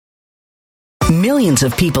Millions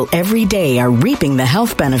of people every day are reaping the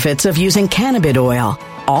health benefits of using cannabis oil,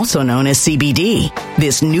 also known as CBD.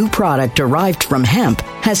 This new product derived from hemp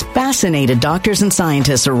has fascinated doctors and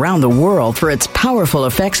scientists around the world for its powerful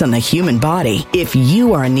effects on the human body. If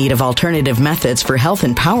you are in need of alternative methods for health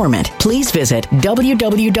empowerment, please visit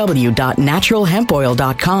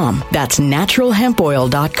www.naturalhempoil.com. That's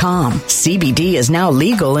naturalhempoil.com. CBD is now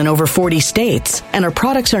legal in over 40 states, and our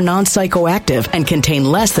products are non-psychoactive and contain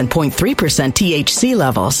less than 0.3% THC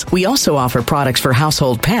levels. We also offer products for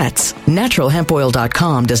household pets.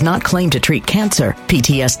 Naturalhempoil.com does not claim to treat cancer,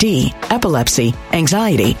 PTSD, epilepsy,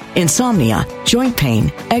 anxiety, insomnia, joint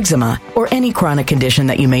pain, eczema, or any chronic condition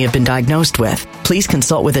that you may have been diagnosed with. Please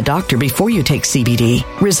consult with a doctor before you take CBD.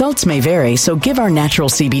 Results may vary, so give our natural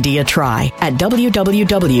CBD a try at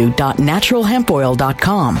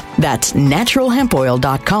www.naturalhempoil.com. That's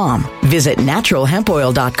naturalhempoil.com. Visit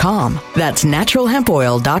naturalhempoil.com. That's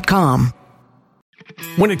naturalhempoil.com.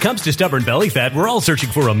 When it comes to stubborn belly fat, we're all searching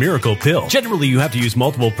for a miracle pill. Generally, you have to use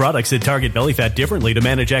multiple products that target belly fat differently to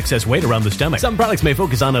manage excess weight around the stomach. Some products may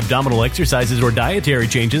focus on abdominal exercises or dietary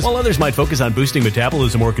changes, while others might focus on boosting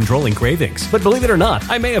metabolism or controlling cravings. But believe it or not,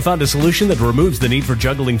 I may have found a solution that removes the need for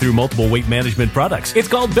juggling through multiple weight management products. It's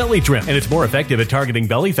called Belly Trim, and it's more effective at targeting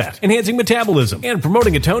belly fat, enhancing metabolism, and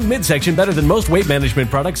promoting a toned midsection better than most weight management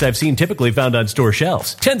products I've seen typically found on store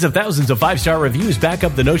shelves. Tens of thousands of 5-star reviews back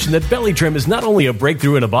up the notion that Belly Trim is not only a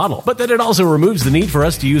breakthrough in a bottle, but that it also removes the need for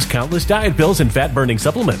us to use countless diet pills and fat-burning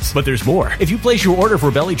supplements. But there's more. If you place your order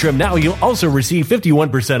for Belly Trim now, you'll also receive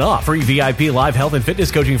 51% off, free VIP live health and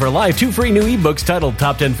fitness coaching for life, 2 free new ebooks titled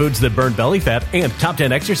Top 10 Foods That Burn Belly Fat and Top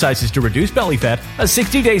 10 Exercises to Reduce Belly Fat, a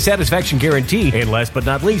 60-day satisfaction guarantee, and last but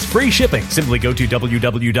not least, free shipping. Simply go to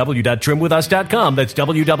www.trimwithus.com. That's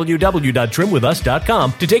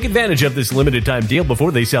www.trimwithus.com to take advantage of this limited time deal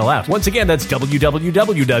before they sell out. Once again, that's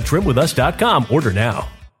www.trimwithus.com. Order now.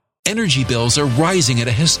 Energy bills are rising at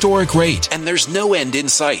a historic rate, and there's no end in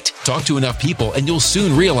sight. Talk to enough people, and you'll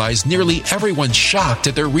soon realize nearly everyone's shocked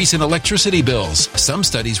at their recent electricity bills. Some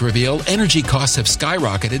studies reveal energy costs have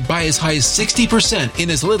skyrocketed by as high as 60%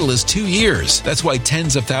 in as little as 2 years. That's why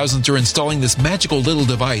tens of thousands are installing this magical little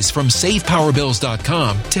device from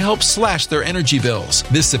SavePowerBills.com to help slash their energy bills.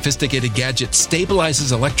 This sophisticated gadget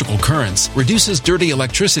stabilizes electrical currents, reduces dirty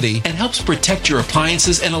electricity, and helps protect your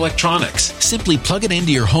appliances and electronics. Simply plug it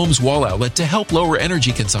into your home's wall outlet to help lower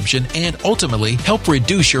energy consumption and ultimately help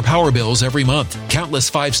reduce your power bills every month.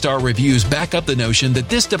 Countless 5-star reviews back up the notion that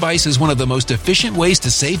this device is one of the most efficient ways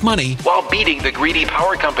to save money while beating the greedy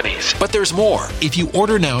power companies. But there's more. If you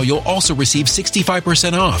order now, you'll also receive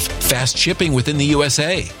 65% off, fast shipping within the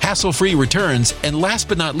USA, hassle-free returns, and last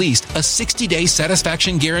but not least, a 60-day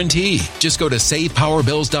satisfaction guarantee. Just go to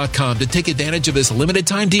SavePowerBills.com to take advantage of this limited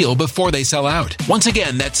time deal before they sell out. Once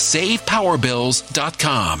again, that's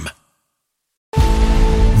SavePowerBills.com.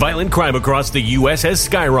 Violent crime across the U.S. has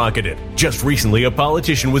skyrocketed. Just recently, a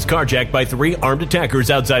politician was carjacked by 3 armed attackers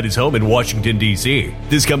outside his home in Washington, D.C.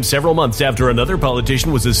 This comes several months after another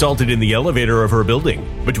politician was assaulted in the elevator of her building.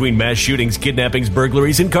 Between mass shootings, kidnappings,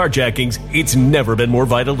 burglaries, and carjackings, it's never been more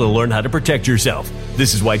vital to learn how to protect yourself.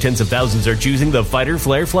 This is why tens of thousands are choosing the Fighter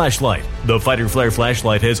Flare flashlight. The Fighter Flare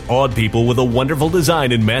flashlight has awed people with a wonderful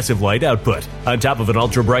design and massive light output. On top of an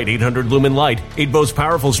ultra-bright 800-lumen light, it boasts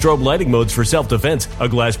powerful strobe lighting modes for self-defense, a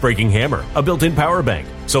glass-breaking hammer, a built-in power bank,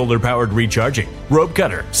 solar-powered recharging, rope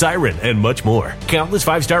cutter, siren, and much more. Countless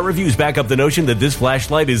 5-star reviews back up the notion that this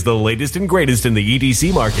flashlight is the latest and greatest in the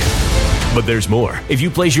EDC market. But there's more. If you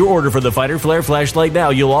place your order for the Fighter Flare flashlight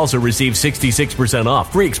now, you'll also receive 66%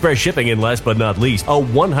 off, free express shipping, and last but not least, a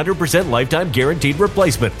 100% lifetime guaranteed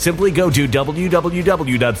replacement. Simply go to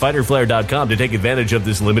www.fighterflare.com to take advantage of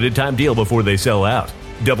this limited time deal before they sell out.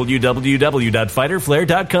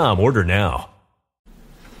 www.fighterflare.com. Order now.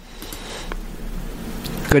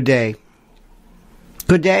 Good day.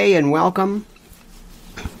 Good day and welcome.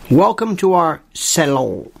 Welcome to our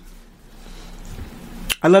salon.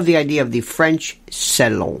 I love the idea of the French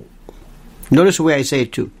salon. Notice the way I say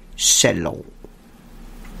it too. Salon.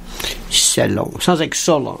 Salon. Sounds like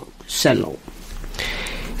salon. Salon.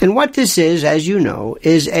 And what this is, as you know,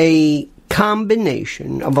 is a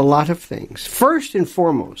combination of a lot of things. First and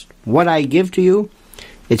foremost, what I give to you,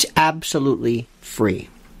 it's absolutely free.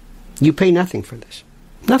 You pay nothing for this.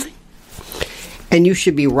 Nothing. And you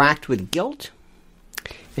should be racked with guilt.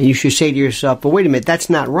 And you should say to yourself, well, wait a minute,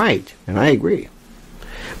 that's not right. And I agree.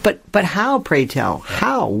 But how, pray tell?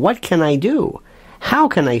 How? What can I do? How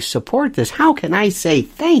can I support this? How can I say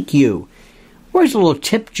thank you? Where's a little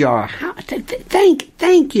tip jar?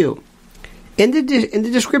 Thank you. In the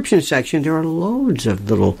description section, there are loads of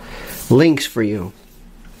little links for you.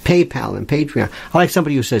 PayPal and Patreon. I like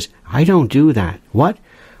somebody who says, I don't do that. What?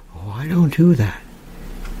 Oh, I don't do that.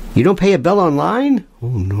 You don't pay a bill online? Oh,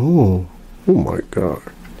 no. Oh, my God.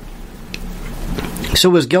 So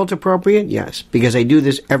was guilt appropriate? Yes, because I do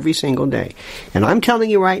this every single day. And I'm telling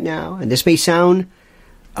you right now, and this may sound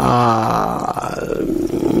a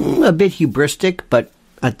bit hubristic, but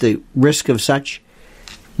at the risk of such,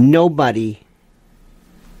 nobody,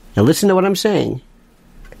 now listen to what I'm saying,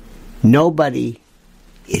 nobody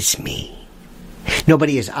is me.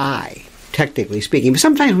 Nobody is I, technically speaking. But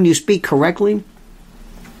sometimes when you speak correctly, you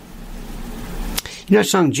know that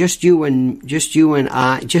song, Just You and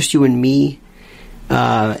I, Just You and Me,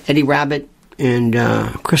 Eddie Rabbitt and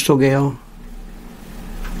Crystal Gale.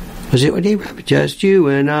 Was it Eddie Rabbitt? Just you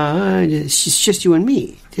and I. It's just you and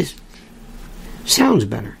me. Just sounds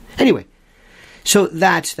better. Anyway, so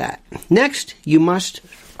that's that. Next, you must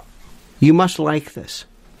like this.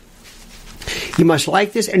 You must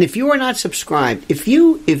like this, and if you are not subscribed, if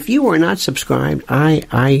you are not subscribed,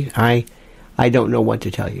 I don't know what to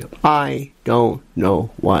tell you. I don't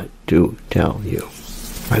know what to tell you.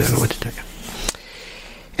 I don't know what to tell you.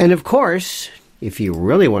 And of course, if you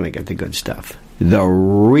really want to get the good stuff, the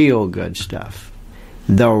real good stuff,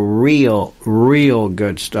 the real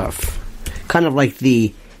good stuff, kind of like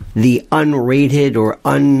the unrated or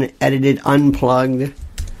unedited, unplugged,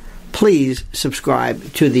 please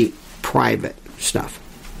subscribe to the private stuff.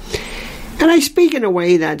 And I speak in a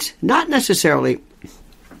way that's not necessarily,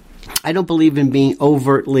 I don't believe in being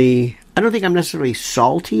overtly, I don't think I'm necessarily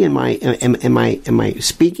salty in my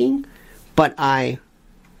speaking, but I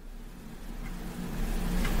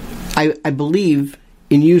believe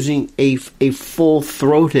in using a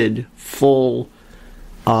full-throated,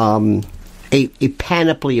 a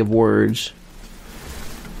panoply of words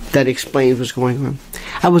that explains what's going on.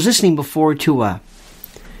 I was listening before to an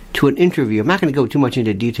interview. I'm not going to go too much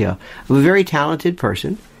into detail, of a very talented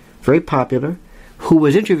person, very popular, who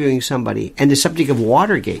was interviewing somebody, and the subject of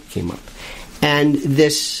Watergate came up. And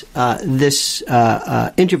this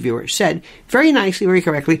interviewer said, very nicely, very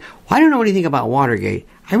correctly, well, I don't know anything about Watergate.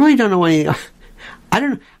 I really don't know anything. I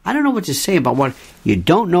don't know what to say about what you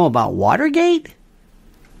don't know about Watergate.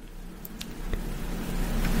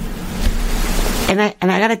 And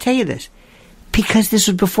I got to tell you this, because this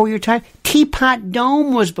was before your time. Teapot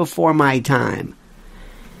Dome was before my time.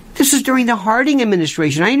 This was during the Harding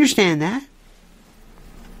administration. I understand that.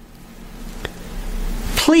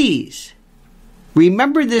 Please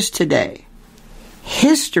remember this today.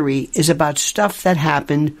 History is about stuff that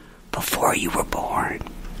happened before you were born.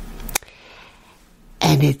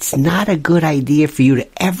 And it's not a good idea for you to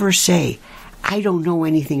ever say, I don't know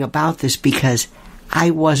anything about this because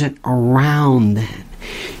I wasn't around then.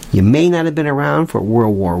 You may not have been around for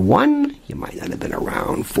World War I. You might not have been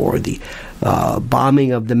around for the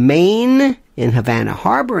bombing of the Maine in Havana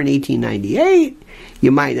Harbor in 1898.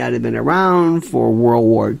 You might not have been around for World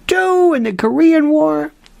War II and the Korean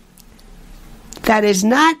War. That is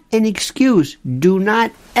not an excuse. Do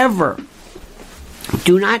not ever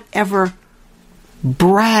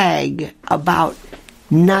brag about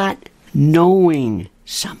not knowing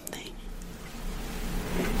something.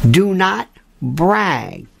 Do not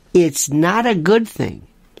brag. It's not a good thing.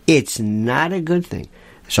 It's not a good thing.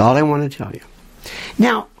 That's all I want to tell you.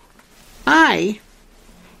 Now, I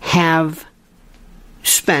have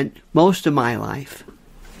spent most of my life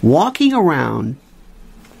walking around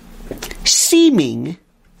seeming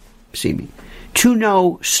to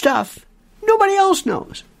know stuff nobody else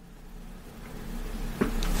knows.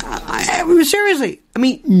 Seriously, I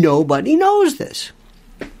mean, nobody knows this.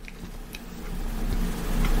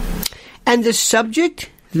 And the subject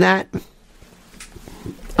that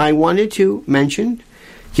I wanted to mention,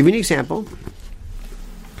 give you an example,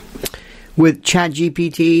 with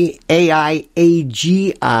ChatGPT, AI,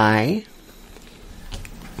 AGI,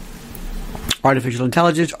 artificial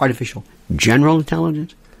intelligence, artificial general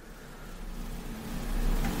intelligence.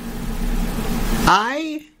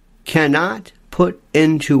 I cannot put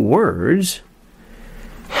into words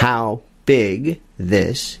how big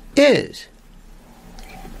this is.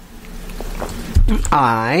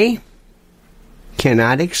 I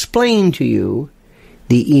cannot explain to you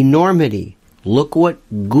the enormity. Look what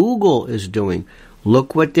Google is doing.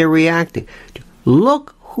 Look what they're reacting to.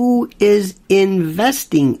 Look who is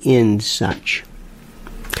investing in such.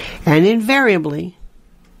 And invariably,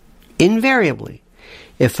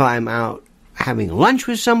 if I'm out having lunch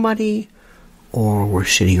with somebody or we're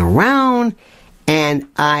sitting around and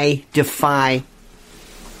I defy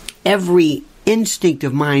every instinct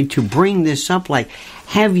of mine to bring this up, like,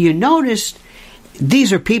 have you noticed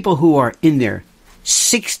these are people who are in their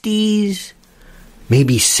 60s,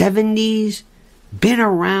 maybe 70s, been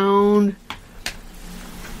around,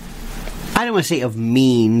 I don't want to say of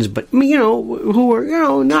means, but, who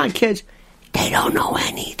are, not kids. They don't know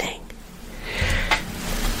anything.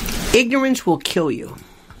 Ignorance will kill you.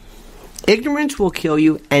 Ignorance will kill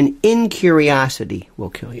you, and incuriosity will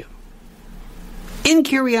kill you.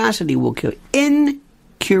 Incuriosity will kill you.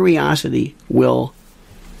 Incuriosity will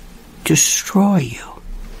destroy you.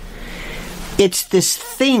 It's this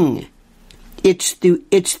thing. It's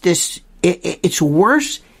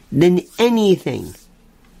worse than anything.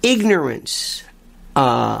 Ignorance,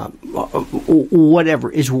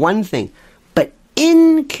 whatever, is one thing. But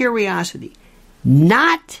incuriosity,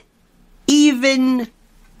 not even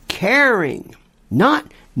caring, not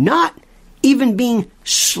even being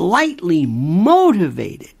slightly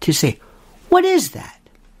motivated to say, what is that?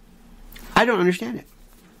 I don't understand it.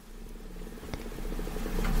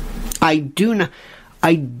 I do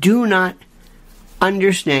not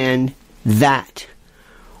understand that.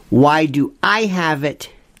 Why do I have it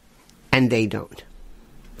and they don't?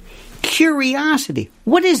 Curiosity.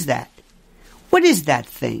 What is that? What is that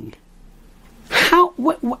thing? How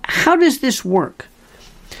does this work?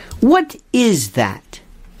 What is that?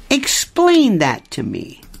 Explain that to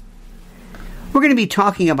me. We're going to be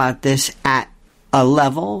talking about this at a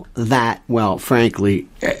level that, well, frankly,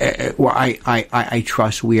 I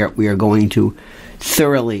trust we are going to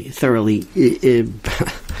thoroughly,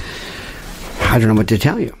 I don't know what to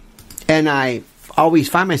tell you. And I always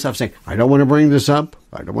find myself saying, I don't want to bring this up.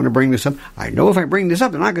 I don't want to bring this up. I know if I bring this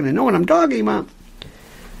up, they're not going to know what I'm talking about.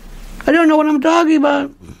 I don't know what I'm talking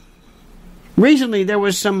about. Recently, there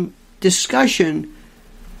was some discussion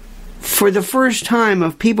for the first time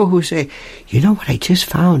of people who say, you know what I just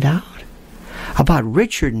found out about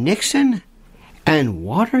Richard Nixon and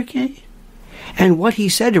Watergate and what he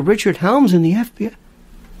said to Richard Helms in the FBI?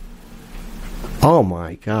 Oh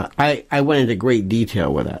my God. I went into great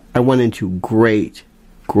detail with that. I went into great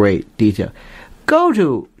detail. Go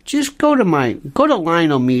to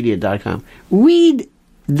lionelmedia.com. Read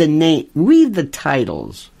the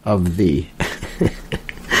titles of the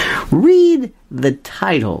read the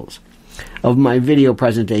titles of my video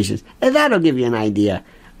presentations, and that'll give you an idea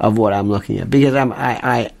of what I'm looking at, because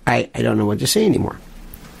I don't know what to say anymore.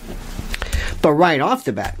 But right off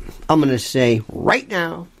the bat, I'm going to say right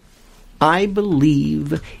now, I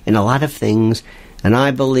believe in a lot of things, and I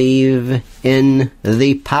believe in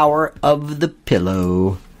the power of the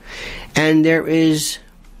pillow. And there is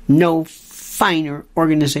no finer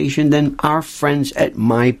organization than our friends at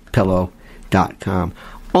MyPillow.com.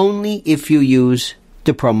 Only if you use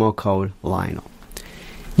the promo code Lionel.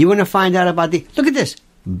 You want to find out about look at this,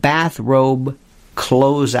 bathrobe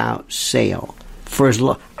closeout sale.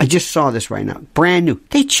 I just saw this right now. Brand new.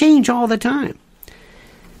 They change all the time.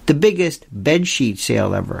 The biggest bed sheet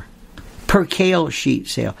sale ever. Percale sheet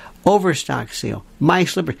sale. Overstock sale. My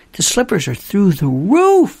slippers. The slippers are through the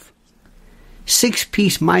roof.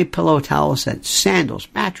 6-piece MyPillow towel set. Sandals.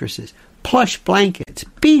 Mattresses. Plush blankets.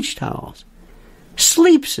 Beach towels.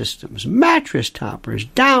 Sleep systems. Mattress toppers.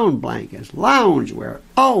 Down blankets. Loungewear.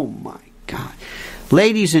 Oh my God.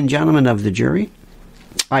 Ladies and gentlemen of the jury,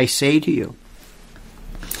 I say to you,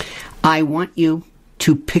 I want you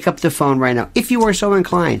to pick up the phone right now, if you are so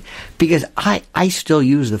inclined, because I still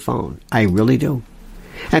use the phone. I really do.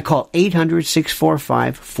 And call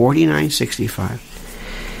 800-645-4965.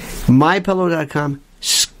 MyPillow.com.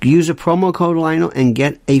 Use a promo code Lionel and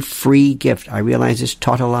get a free gift. I realize it's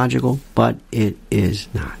tautological, but it is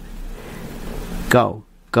not. Go.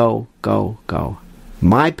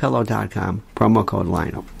 MyPillow.com, promo code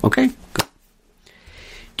Lionel. Okay? Go.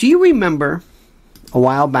 Do you remember a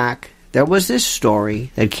while back, there was this story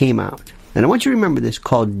that came out, and I want you to remember this,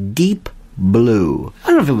 called Deep Blue. I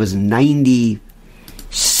don't know if it was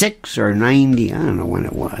 96 or 90, I don't know when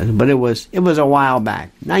it was, but it was a while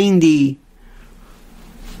back.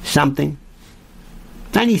 90-something.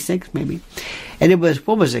 96, maybe. And it was,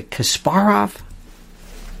 what was it, Kasparov?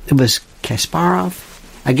 It was Kasparov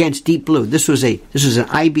against Deep Blue. This was an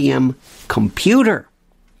IBM computer.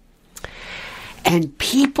 And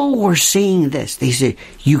people were saying this. They said,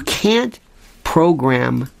 you can't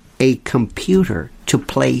program a computer to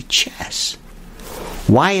play chess.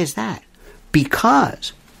 Why is that?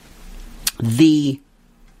 Because the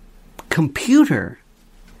computer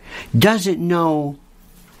doesn't know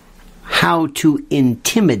how to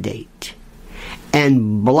intimidate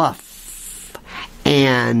and bluff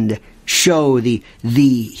and show the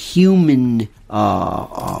human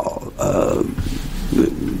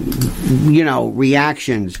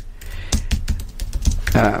reactions,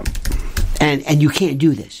 and you can't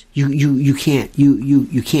do this. You can't.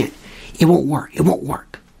 It won't work. It won't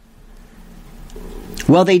work.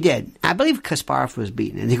 Well, they did. I believe Kasparov was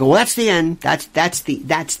beaten. And they go, well, that's the end. That's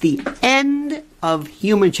the end of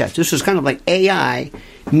human chess. This was kind of like AI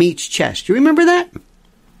meets chess. Do you remember that?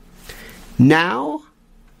 Now,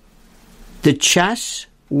 the chess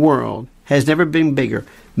world has never been bigger.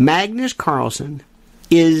 Magnus Carlsen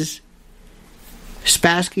is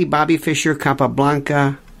Spassky, Bobby Fischer,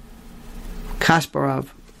 Capablanca, Kasparov,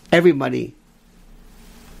 everybody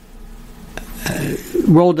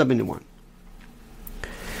rolled up into one.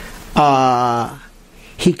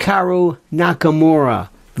 Hikaru Nakamura,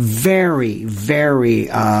 very, very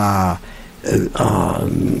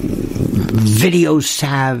video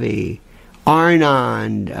savvy.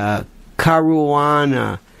 Arnand,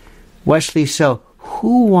 Caruana, Wesley So.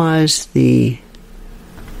 Who was the...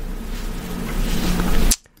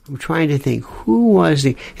 I'm trying to think. Who was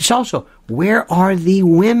the... It's also, where are the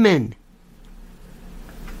women?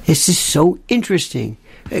 This is so interesting.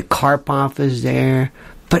 Karpov is there.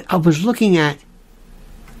 But I was looking at...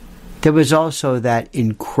 There was also that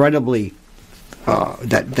incredibly...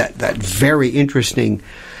 that very interesting...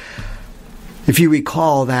 If you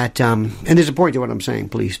recall that, and there's a point to what I'm saying.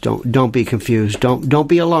 Please don't be confused. Don't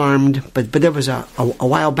be alarmed. But there was a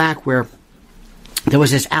while back where there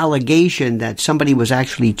was this allegation that somebody was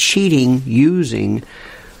actually cheating using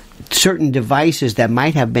certain devices that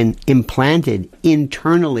might have been implanted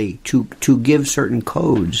internally to give certain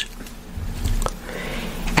codes.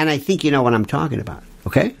 And I think you know what I'm talking about.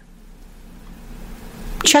 Okay?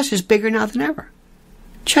 Chess is bigger now than ever.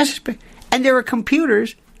 Chess is big, and there are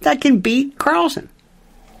computers that can beat Carlsen.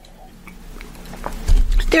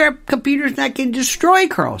 There are computers that can destroy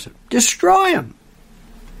Carlsen. Destroy him.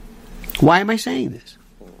 Why am I saying this?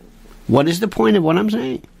 What is the point of what I'm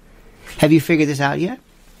saying? Have you figured this out yet?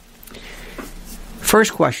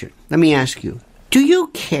 First question, let me ask you. Do you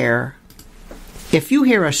care if you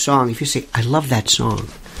hear a song, if you say, I love that song.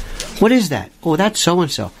 What is that? Oh, that's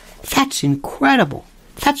so-and-so. That's incredible.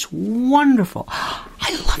 That's wonderful.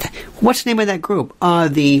 I love that. What's the name of that group?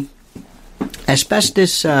 The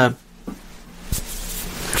Asbestos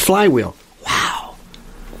Flywheel. Wow.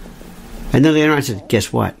 And then later on I said,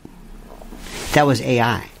 guess what? That was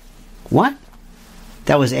AI. What?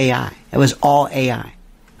 That was AI. That was all AI.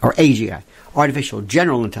 Or AGI. Artificial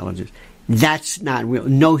General Intelligence. That's not real.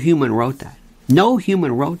 No human wrote that. No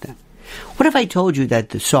human wrote that. What if I told you that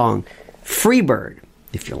the song Freebird,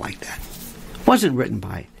 if you like that, wasn't written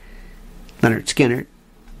by Leonard Skinner?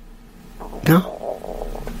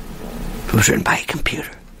 No? It was written by a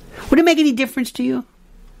computer. Would it make any difference to you?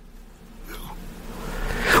 No.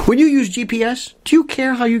 When you use GPS, do you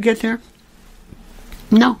care how you get there?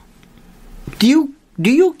 No. Do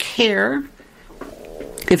you care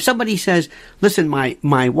if somebody says, listen, my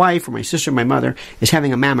wife or my sister or my mother is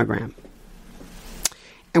having a mammogram,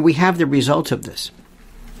 and we have the results of this,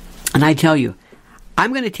 and I tell you,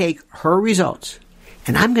 I'm going to take her results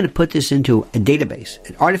and I'm going to put this into a database,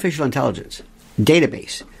 an artificial intelligence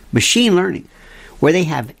database, machine learning, where they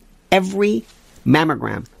have every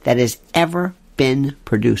mammogram that has ever been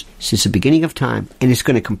produced since the beginning of time, and it's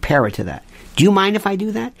going to compare it to that. Do you mind if I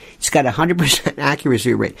do that? It's got 100%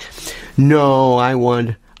 accuracy rate. No, I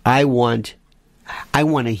want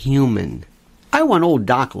a human. I want old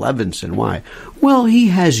Doc Levinson. Why? Well, he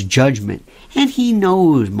has judgment, and he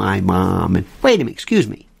knows my mom. And wait a minute, excuse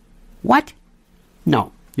me. What?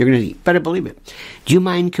 No, you're going to better believe it. Do you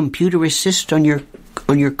mind computer assist on your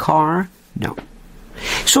car? No.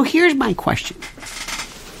 So here's my question.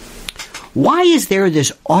 Why is there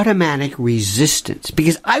this automatic resistance?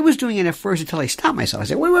 Because I was doing it at first until I stopped myself. I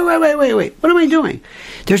said, wait. What am I doing?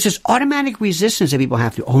 There's this automatic resistance that people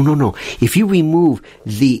have to, oh, no. If you remove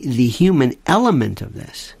the human element of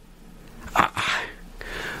this.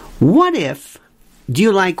 What if, do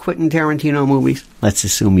you like Quentin Tarantino movies? Let's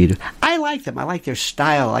assume you do. I like them. I like their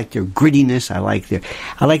style. I like their grittiness. I like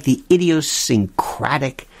the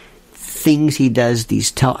idiosyncratic things he does.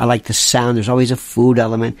 I like the sound. There's always a food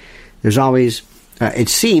element. There's always, it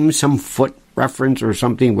seems, some foot reference or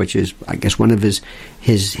something, which is, I guess, one of his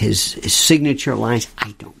signature lines.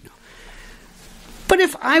 I don't know. But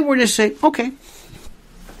if I were to say, okay,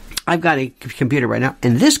 I've got a computer right now,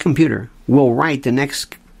 and this computer will write the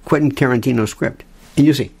next Quentin Tarantino script, and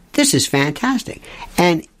you see, this is fantastic.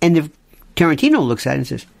 And if Tarantino looks at it and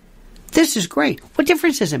says, this is great, what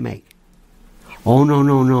difference does it make? Oh,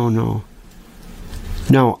 no.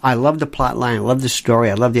 No, I love the plot line, I love the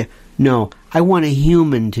story, No, I want a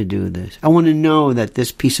human to do this. I want to know that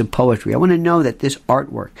this piece of poetry, I want to know that this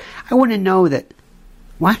artwork, I want to know that...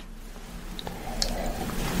 What?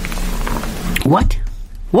 What?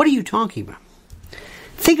 What are you talking about?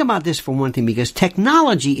 Think about this for one thing, because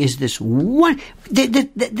technology is this one.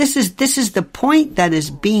 This is the point that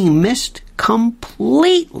is being missed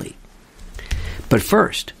completely. But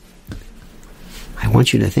first, I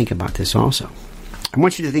want you to think about this also. I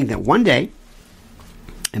want you to think that one day,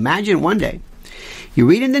 imagine one day, you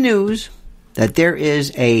read in the news that there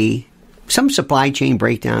is some supply chain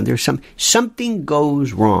breakdown. There's something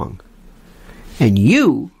goes wrong, and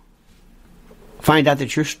you find out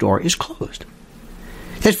that your store is closed,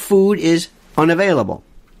 that food is unavailable,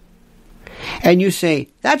 and you say,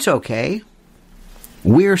 "That's okay.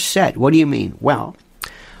 We're set." What do you mean? Well,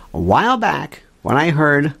 a while back, when I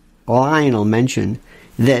heard Lionel mention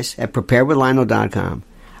this at preparewithlionel.com,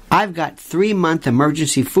 I've got 3-month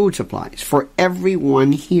emergency food supplies for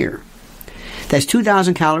everyone here. That's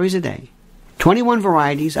 2,000 calories a day, 21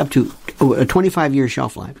 varieties, up to a 25-year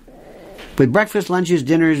shelf life, with breakfast, lunches,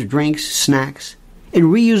 dinners, drinks, snacks, and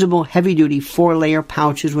reusable heavy-duty 4-layer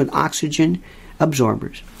pouches with oxygen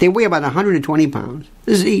absorbers. They weigh about 120 pounds.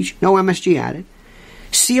 This is each, no MSG added.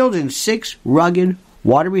 Sealed in 6 rugged,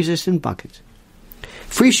 water-resistant buckets.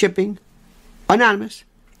 Free shipping, anonymous,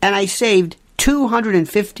 and I saved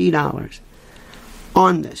 $250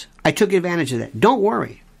 on this. I took advantage of that. Don't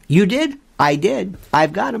worry. You did? I did.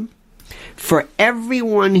 I've got them. For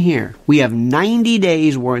everyone here, we have 90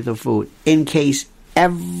 days worth of food in case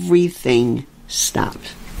everything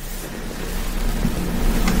stops.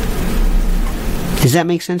 Does that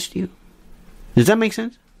make sense to you? Does that make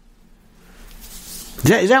sense?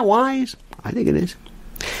 Is that wise? I think it is.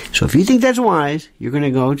 So if you think that's wise, you're going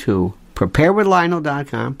to go to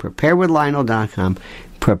preparewithlionel.com, preparewithlionel.com,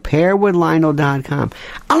 preparewithlionel.com.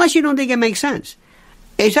 Unless you don't think it makes sense.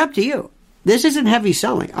 It's up to you. This isn't heavy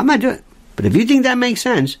selling. I'm not doing it. But if you think that makes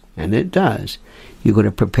sense, and it does, you go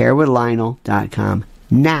to preparewithlionel.com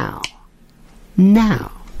now.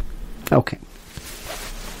 Now. Okay.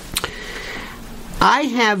 I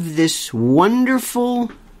have this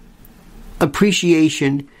wonderful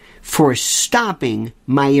appreciation for stopping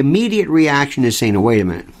my immediate reaction to saying, wait a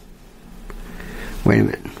minute.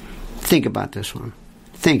 Think about this one.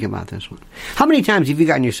 How many times have you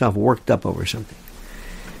gotten yourself worked up over something?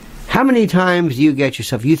 How many times do you get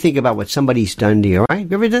yourself, you think about what somebody's done to you, right?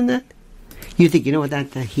 You ever done that? You think, you know what,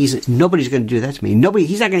 nobody's going to do that to me.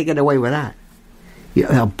 He's not going to get away with that.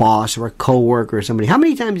 A boss or a coworker or somebody. How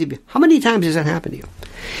many times does that happen to you?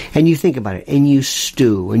 And you think about it, and you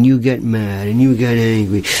stew, and you get mad, and you get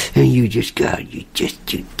angry, and you just.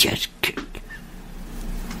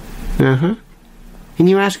 And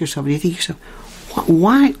you ask yourself, you think to yourself,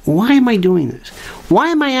 why am I doing this? Why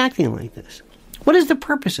am I acting like this? What is the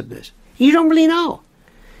purpose of this? You don't really know.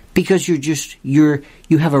 Because you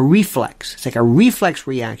have a reflex. It's like a reflex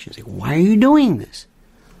reaction. It's like, why are you doing this?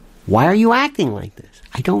 Why are you acting like this?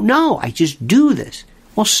 I don't know. I just do this.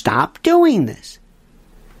 Well, stop doing this.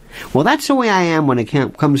 Well, that's the way I am when it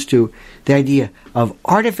comes to the idea of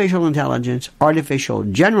artificial intelligence, artificial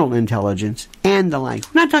general intelligence, and the like.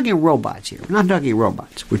 We're not talking robots here. We're not talking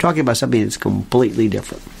robots. We're talking about something that's completely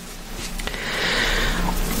different.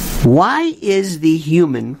 Why is the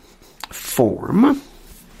human form,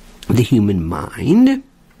 the human mind,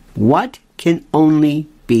 what can only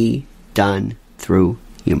be done through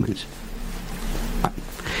humans?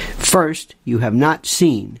 First, you have not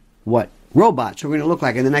seen what robots are going to look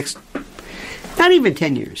like in the next, not even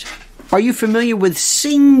 10 years. Are you familiar with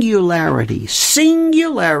singularity?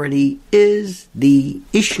 Singularity is the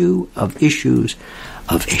issue of issues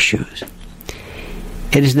of issues.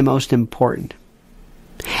 It is the most important.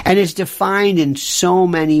 And it's defined in so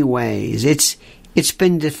many ways. It's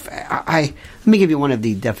been let me give you one of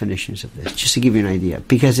the definitions of this, just to give you an idea,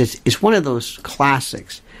 because it's one of those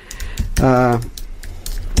classics that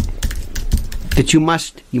you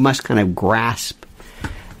must kind of grasp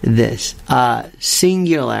this.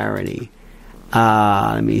 Singularity.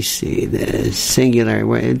 Let me see this.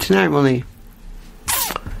 Singularity. It's not really.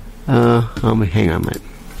 Hang on a minute.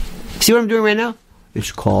 See what I'm doing right now?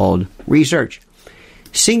 It's called research.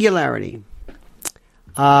 Singularity.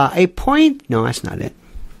 A point. No, that's not it.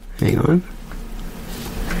 Hang on.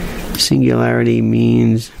 Singularity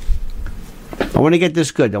means. I want to get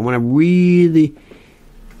this good. I want to really.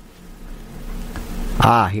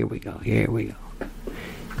 Here we go.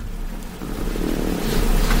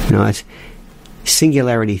 No, it's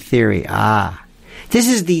singularity theory. This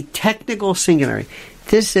is the technical singularity.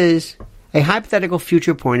 This is a hypothetical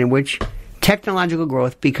future point in which technological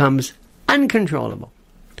growth becomes uncontrollable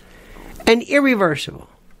and irreversible,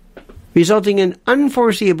 resulting in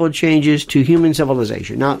unforeseeable changes to human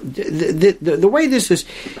civilization. Now, the way this is,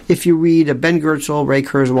 if you read Ben Goertzel, Ray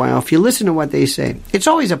Kurzweil, if you listen to what they say, it's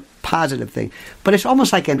always a positive thing. But it's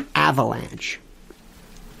almost like an avalanche.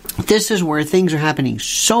 This is where things are happening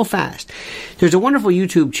so fast. There's a wonderful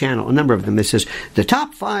YouTube channel, a number of them, that says the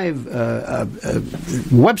top 5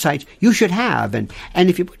 websites you should have. And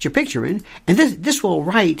if you put your picture in, and this will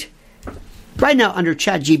write, right now under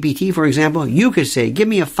ChatGPT, for example, you could say, give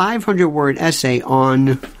me a 500-word essay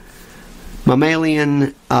on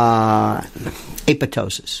mammalian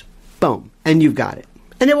apoptosis. Boom. And you've got it.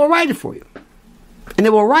 And it will write it for you. And it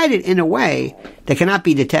will write it in a way that cannot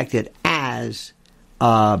be detected as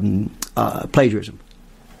plagiarism.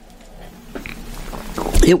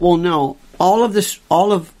 It will know all of this,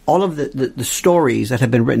 all of the stories that have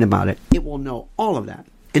been written about it. It will know all of that,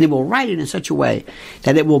 and it will write it in such a way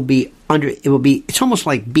that it will be it's almost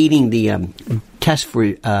like beating the test for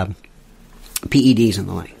PEDs and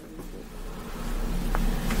the like.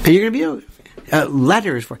 And you're going to be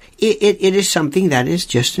letters for it. It is something that is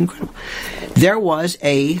just incredible. There was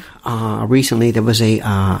recently there was a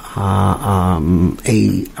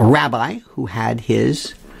rabbi who had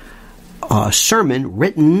his sermon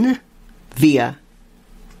written via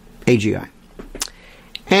AGI,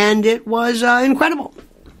 and it was incredible,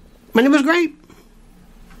 and it was great.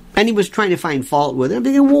 And he was trying to find fault with it. I'm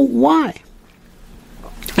thinking, well, why?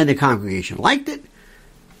 And the congregation liked it.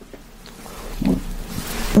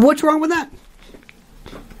 What's wrong with that?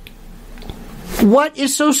 What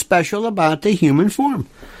is so special about the human form?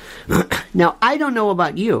 Now, I don't know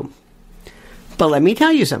about you, but let me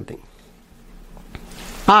tell you something.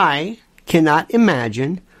 I cannot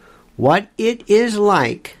imagine what it is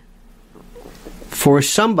like for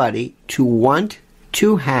somebody to want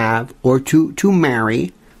to have or to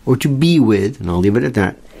marry or to be with, and I'll leave it at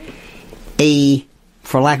that,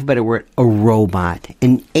 for lack of a better word, a robot,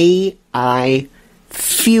 an AI-fueled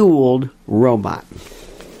robot.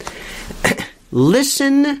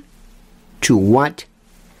 Listen to what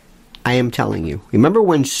I am telling you. Remember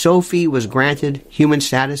when Sophie was granted human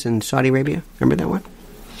status in Saudi Arabia? Remember that one?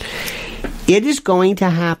 It is going to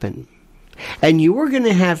happen. And you are going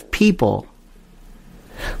to have people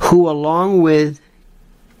who, along with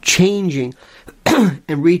changing and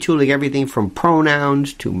retooling everything from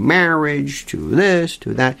pronouns to marriage to this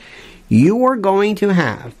to that, you are going to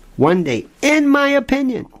have one day, in my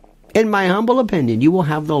opinion, in my humble opinion, you will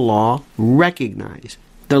have the law recognize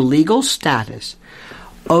the legal status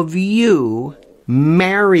of you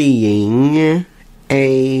marrying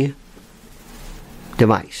a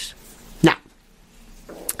device. Now,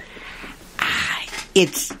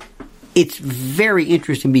 it's very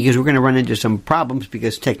interesting because we're going to run into some problems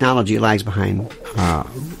because technology lags behind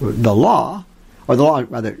the law, or the law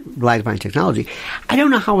rather lags behind technology. I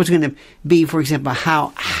don't know how it's going to be, for example,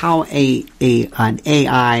 how an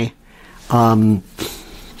AI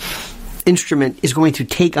instrument is going to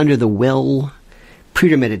take under the will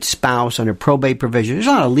predetermined spouse under probate provision. There's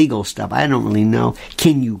a lot of legal stuff. I don't really know.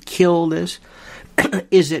 Can you kill this?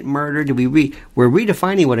 Is it murder? We're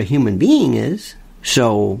redefining what a human being is.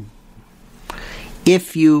 So,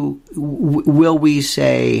 will we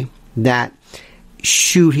say that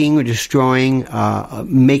shooting or destroying,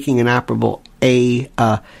 making inoperable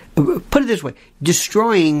put it this way,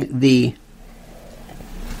 destroying the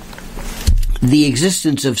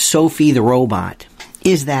existence of Sophie the robot,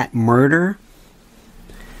 is that murder?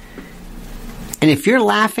 And if you're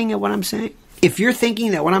laughing at what I'm saying, if you're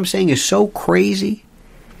thinking that what I'm saying is so crazy,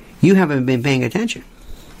 you haven't been paying attention.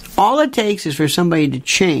 All it takes is for somebody to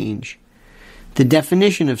change the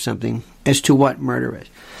definition of something as to what murder is.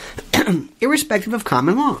 Irrespective of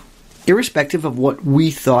common law. Irrespective of what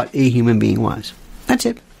we thought a human being was. That's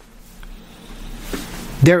it.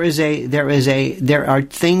 There are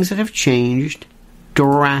things that have changed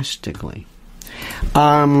drastically.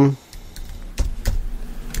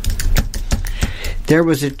 There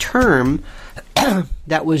was a term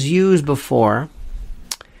that was used before.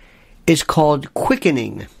 It's called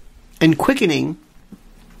quickening. And quickening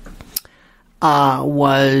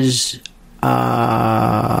was,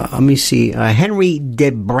 Henry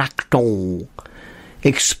de Bracton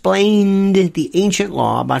explained the ancient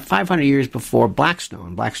law about 500 years before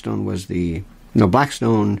Blackstone. Blackstone was the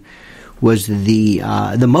Moses,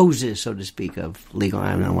 so to speak, of legal.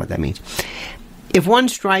 I don't know what that means. If one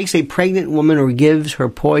strikes a pregnant woman or gives her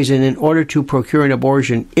poison in order to procure an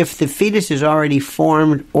abortion, if the fetus is already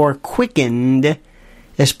formed or quickened,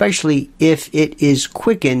 especially if it is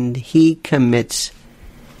quickened, he commits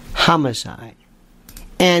homicide.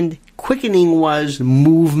 And quickening was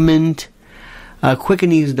movement,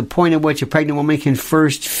 Quickening is the point at which a pregnant woman can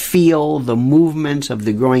first feel the movements of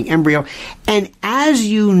the growing embryo. And as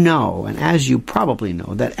you know, and as you probably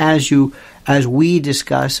know, that as we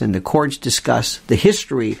discuss and the courts discuss the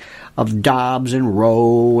history of Dobbs and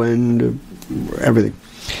Roe and everything,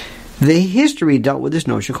 the history dealt with this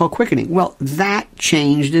notion called quickening. Well, that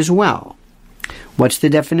changed as well. What's the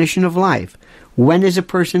definition of life? When is a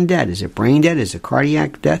person dead? Is it brain dead? Is it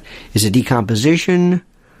cardiac death? Is it decomposition?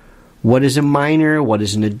 What is a minor? What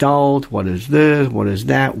is an adult? What is this? What is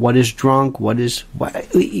that? What is drunk?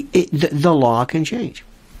 The law can change.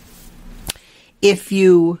 If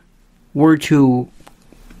you were to,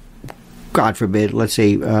 God forbid, let's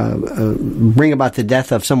say, bring about the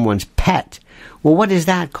death of someone's pet, well, what is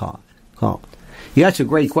that called? Yeah, that's a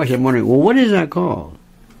great question. I'm wondering, well, what is that called?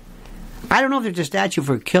 I don't know if there's a statute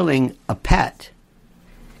for killing a pet.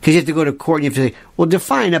 Because you have to go to court and you have to say, well,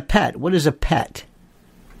 define a pet. What is a pet?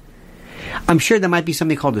 I'm sure there might be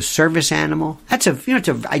something called a service animal. I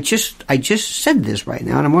just said this right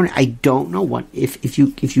now, and I'm wondering, I don't know what, if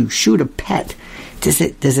you shoot a pet, is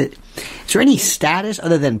there any status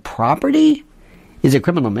other than property? Is it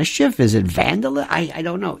criminal mischief? Is it vandalism? I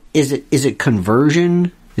don't know. Is it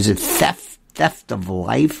conversion? Is it theft of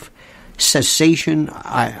life? Cessation?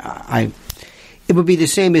 It would be the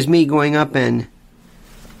same as me going up and,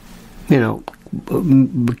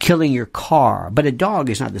 killing your car. But a dog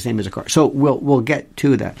is not the same as a car. So we'll get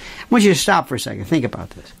to that. I want you to stop for a second. Think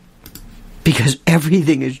about this. Because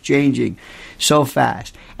everything is changing so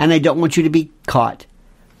fast. And I don't want you to be caught.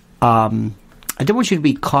 I don't want you to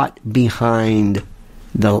be caught behind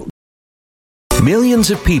the... Millions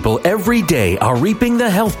of people every day are reaping the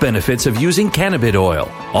health benefits of using cannabis oil,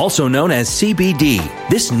 also known as CBD.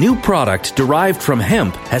 This new product derived from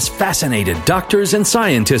hemp has fascinated doctors and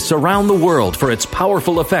scientists around the world for its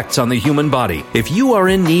powerful effects on the human body. If you are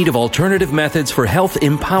in need of alternative methods for health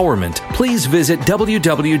empowerment, please visit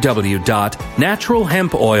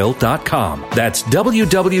www.naturalhempoil.com. That's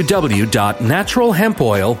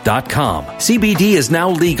www.naturalhempoil.com. CBD is now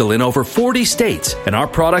legal in over 40 states, and our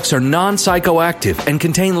products are non-psychoactive and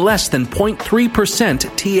contain less than 0.3%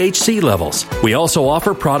 THC levels. We also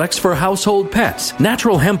offer products for household pets.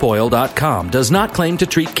 NaturalHempOil.com does not claim to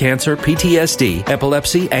treat cancer, PTSD,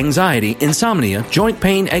 epilepsy, anxiety, insomnia, joint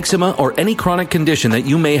pain, eczema, or any chronic condition that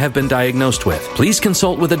you may have been diagnosed with. Please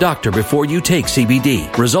consult with a doctor before you take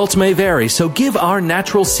CBD. Results may vary, so give our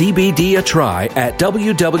natural CBD a try at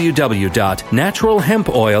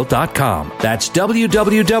www.naturalhempoil.com. That's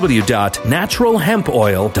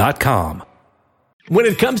www.naturalhempoil.com. When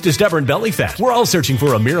it comes to stubborn belly fat, we're all searching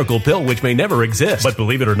for a miracle pill which may never exist. But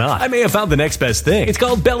believe it or not, I may have found the next best thing. It's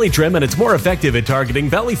called Belly Trim, and it's more effective at targeting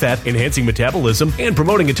belly fat, enhancing metabolism, and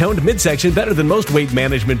promoting a toned midsection better than most weight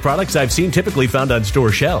management products I've seen typically found on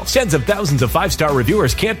store shelves. Tens of thousands of 5-star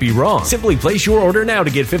reviewers can't be wrong. Simply place your order now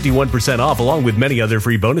to get 51% off along with many other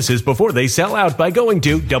free bonuses before they sell out by going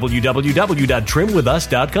to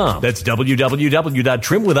www.trimwithus.com. That's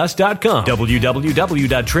www.trimwithus.com.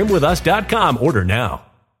 www.trimwithus.com. Order now.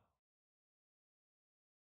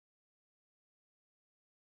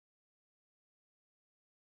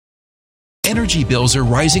 Energy bills are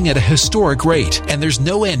rising at a historic rate, and there's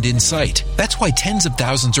no end in sight. That's why tens of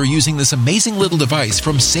thousands are using this amazing little device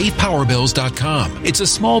from SavePowerBills.com. It's a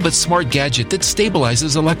small but smart gadget that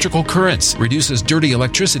stabilizes electrical currents, reduces dirty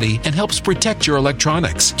electricity, and helps protect your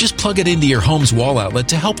electronics. Just plug it into your home's wall outlet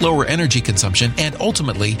to help lower energy consumption and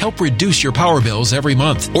ultimately help reduce your power bills every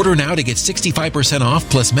month. Order now to get 65% off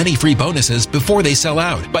plus many free bonuses before they sell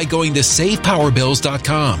out by going to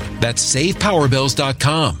SavePowerBills.com. That's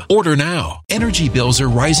SavePowerBills.com. Order now. Energy bills are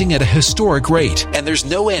rising at a historic rate, and there's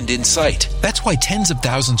no end in sight. That's why tens of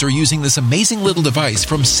thousands are using this amazing little device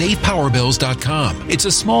from SavePowerBills.com. It's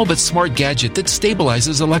a small but smart gadget that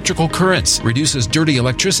stabilizes electrical currents, reduces dirty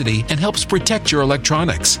electricity, and helps protect your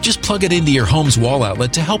electronics. Just plug it into your home's wall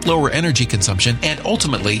outlet to help lower energy consumption and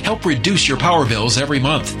ultimately help reduce your power bills every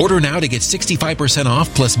month. Order now to get 65%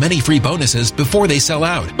 off plus many free bonuses before they sell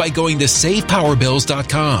out by going to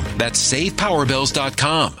SavePowerBills.com. That's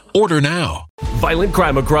SavePowerBills.com. Order now. Violent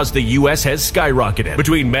crime across the U.S. has skyrocketed.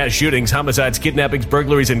 Between mass shootings, homicides, kidnappings,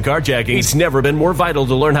 burglaries, and carjacking, it's never been more vital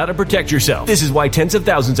to learn how to protect yourself. This is why tens of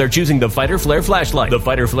thousands are choosing the Fighter Flare flashlight. The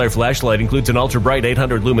Fighter Flare flashlight includes an ultra-bright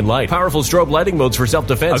 800 lumen light, powerful strobe lighting modes for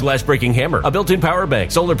self-defense, a glass-breaking hammer, a built-in power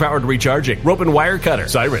bank, solar-powered recharging, rope and wire cutter,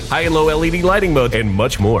 siren, high and low LED lighting mode, and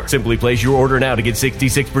much more. Simply place your order now to get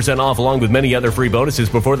 66% off along with many other free bonuses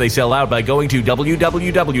before they sell out by going to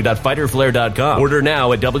www.fighterflare.com. Order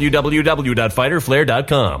now at www.fighterflare.com.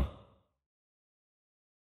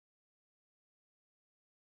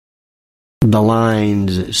 the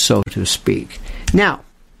lines, so to speak. Now,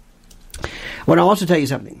 I want to also tell you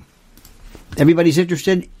something. Everybody's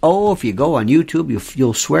interested. Oh, if you go on YouTube,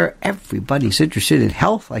 you'll swear everybody's interested in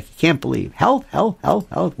health like you can't believe. Health.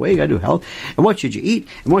 What you got to do? Health. And what should you eat?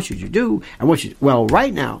 And what should you do? And well,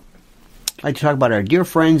 right now, I'd like to talk about our dear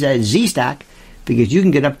friends at Z-Stack, because you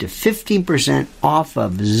can get up to 15% off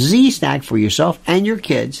of Z-Stack for yourself and your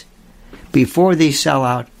kids before they sell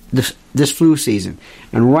out this flu season.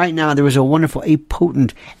 And right now, there is a wonderful, a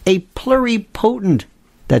pluripotent,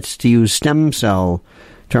 that's to use stem cell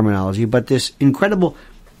terminology, but this incredible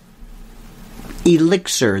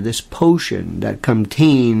elixir, this potion that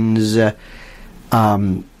contains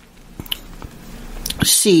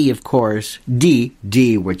C, of course,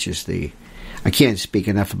 D, which is I can't speak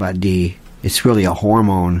enough about D. It's really a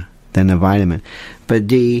hormone than a vitamin. But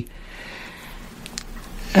D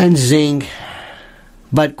and zinc,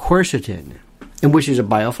 but quercetin, and which is a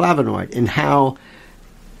bioflavonoid, and how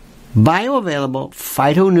bioavailable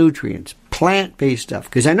phytonutrients, plant-based stuff.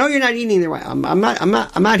 Because I know you're not eating the right.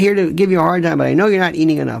 I'm not here to give you a hard time, but I know you're not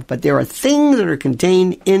eating enough. But there are things that are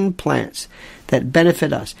contained in plants that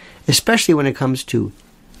benefit us, especially when it comes to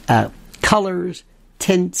colors,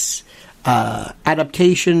 tints,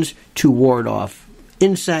 adaptations to ward off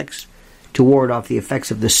insects, to ward off the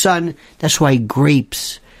effects of the sun. That's why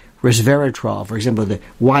grapes, resveratrol, for example,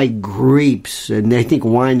 why grapes, and I think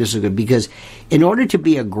wine is good, because in order to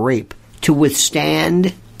be a grape, to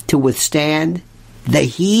withstand the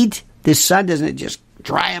heat, the sun doesn't just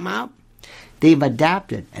dry them out. They've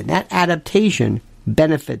adapted, and that adaptation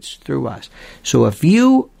benefits through us. So if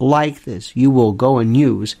you like this, you will go and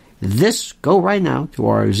use this. Go right now to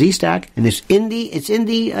our Z-Stack, and it's in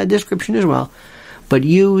the description as well. But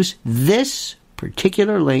use this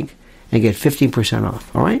particular link and get 15%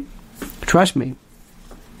 off. All right? Trust me.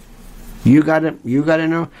 You got to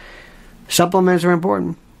know. Supplements are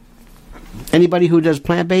important. Anybody who does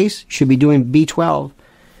plant-based should be doing B12.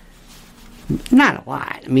 Not a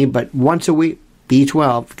lot. I mean, but once a week,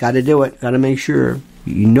 B12. Got to do it. Got to make sure.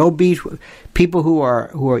 You know, B12. People who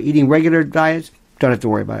are eating regular diets don't have to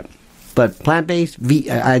worry about it. But plant-based,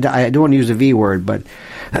 I don't want to use the V word, but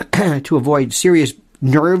to avoid serious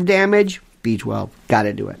nerve damage, B12. Got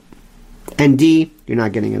to do it. And D, you're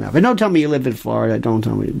not getting enough. And don't tell me you live in Florida. Don't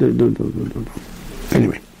tell me. Don't.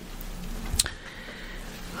 Anyway.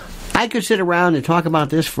 I could sit around and talk about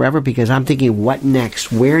this forever, because I'm thinking, what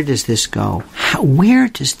next? Where does this go? Where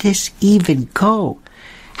does this even go?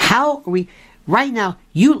 How are we right now?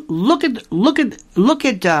 You look at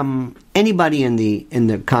anybody in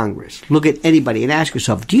the Congress. Look at anybody and ask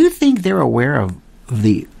yourself: do you think they're aware of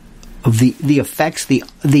the effects,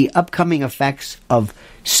 the upcoming effects of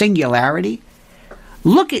singularity?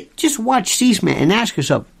 Just watch C-SPAN and ask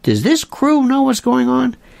yourself: does this crew know what's going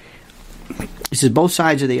on? This is both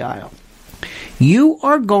sides of the aisle. You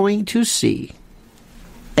are going to see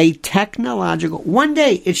a technological... One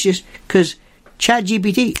day, it's just because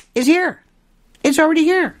ChatGPT is here. It's already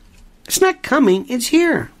here. It's not coming. It's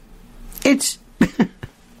here. It's...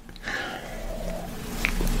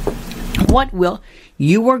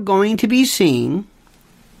 You are going to be seeing,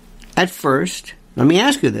 at first, let me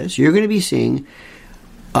ask you this, you're going to be seeing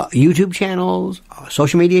YouTube channels,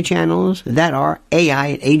 social media channels that are AI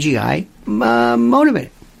and AGI motivated.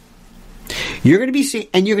 You're going to be seeing,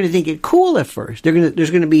 and you're going to think it cool at first. There's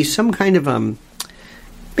going to be some kind of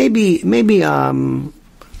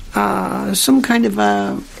some kind of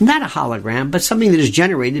not a hologram, but something that is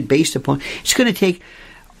generated based upon. It's going to take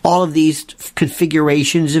all of these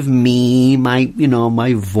configurations of me,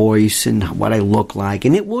 my voice and what I look like,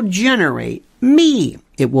 and it will generate me.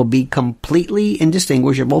 It will be completely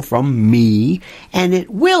indistinguishable from me, and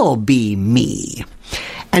it will be me.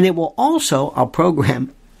 And it will also, I'll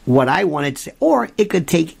program what I want it to say, or it could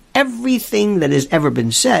take everything that has ever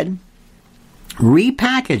been said,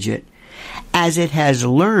 repackage it as it has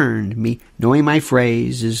learned me, knowing my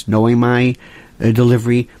phrases, knowing my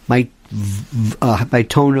delivery, my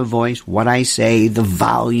tone of voice, what I say, the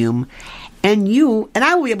volume, and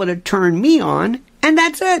I will be able to turn me on, and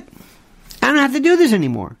that's it. I don't have to do this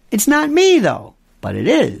anymore. It's not me, though. But it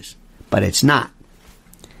is. But it's not.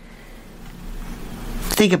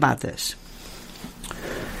 Think about this.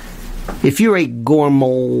 If you're a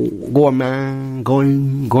gourmet,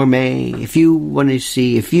 if you want to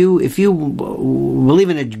see, if you believe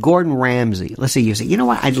in a Gordon Ramsay, let's say you say, you know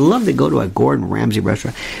what, I'd love to go to a Gordon Ramsay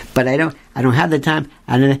restaurant, but I don't have the time,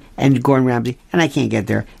 and Gordon Ramsay, and I can't get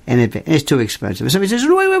there, and it's too expensive. Somebody says,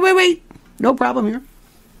 wait, no problem here.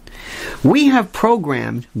 We have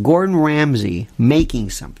programmed Gordon Ramsay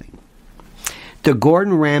making something. The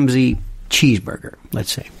Gordon Ramsay cheeseburger,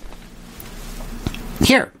 let's say.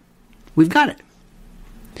 Here, we've got it.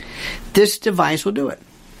 This device will do it.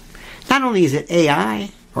 Not only is it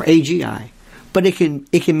AI or AGI, but it can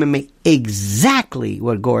mimic exactly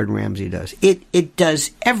what Gordon Ramsay does. It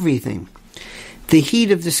does everything. The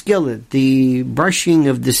heat of the skillet, the brushing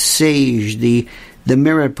of the sage, the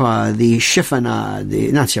mirepoix, the chiffonade,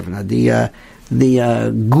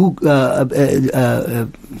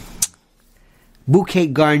 bouquet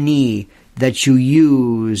garni that you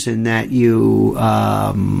use and that you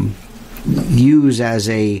use as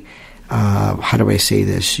a how do I say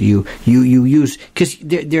this? You use, because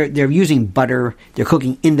they're using butter, they're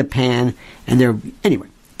cooking in the pan, and anyway,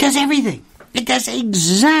 does everything. It does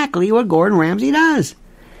exactly what Gordon Ramsay does.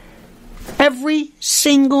 Every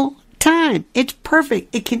single time. It's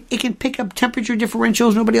perfect. It can pick up temperature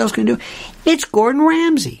differentials nobody else can do. It's Gordon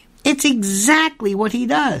Ramsay. It's exactly what he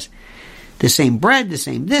does. The same bread, the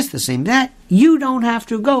same this, the same that. You don't have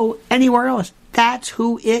to go anywhere else. That's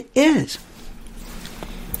who it is.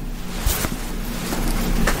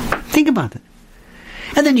 Think about that.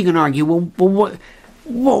 And then you can argue, well,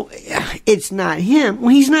 it's not him. Well,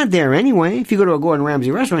 he's not there anyway. If you go to a Gordon Ramsay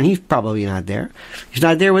restaurant, he's probably not there. He's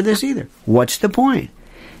not there with this either. What's the point?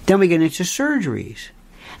 Then we get into surgeries.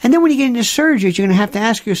 And then when you get into surgeries, you're going to have to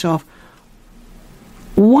ask yourself,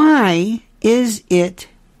 why is it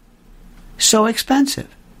so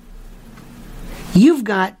expensive? You've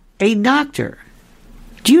got a doctor.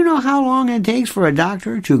 Do you know how long it takes for a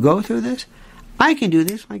doctor to go through this? I can do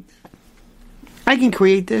this like that. I can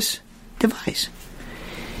create this device.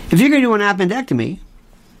 If you're going to do an appendectomy,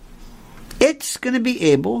 it's going to be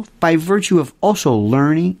able, by virtue of also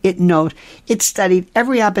learning, it studied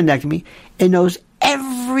every appendectomy, it knows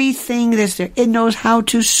everything that's there, it knows how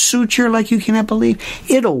to suture like you cannot believe,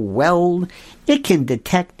 it'll weld, it can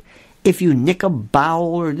detect if you nick a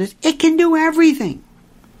bowel or this, it can do everything.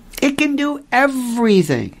 It can do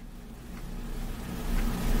everything.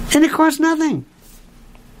 And it costs nothing.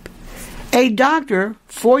 A doctor,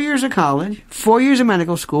 4 years of college, 4 years of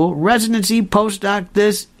medical school, residency, postdoc,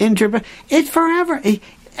 this, intern, it's forever. They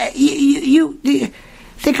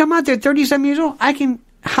come out there 30-some years old.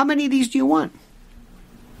 How many of these do you want?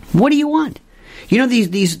 What do you want? You know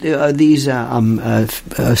these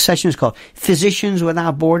sessions called Physicians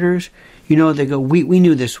Without Borders? You know, they go, we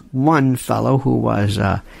knew this one fellow who was,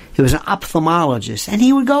 he was an ophthalmologist, and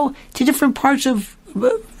he would go to different parts of,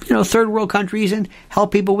 third world countries and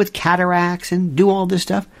help people with cataracts and do all this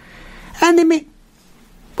stuff. And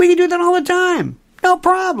we can do that all the time. No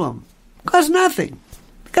problem. Costs nothing.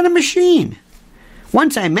 Got a machine.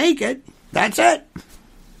 Once I make it, that's it.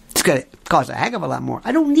 It's going to cost a heck of a lot more.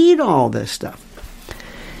 I don't need all this stuff.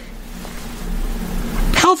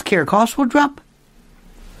 Healthcare costs will drop.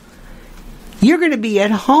 You're going to be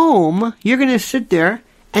at home. You're going to sit there,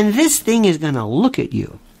 and this thing is going to look at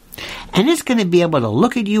you. And it's going to be able to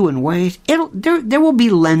look at you in ways, there will be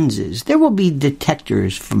lenses, there will be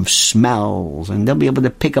detectors from smells, and they'll be able to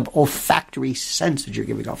pick up olfactory scents that you're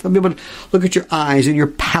giving off. They'll be able to look at your eyes and your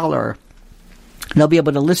pallor. They'll be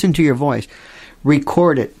able to listen to your voice,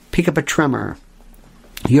 record it, pick up a tremor.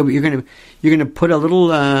 You're going to put a little,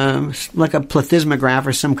 like a plethysmograph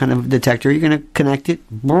or some kind of detector, you're going to connect it.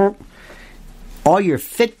 All your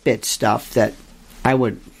Fitbit stuff that I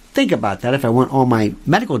would think about that if I want all my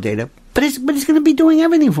medical data, but it's going to be doing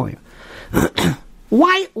everything for you.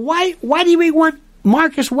 Why do we want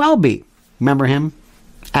Marcus Welby? Remember him?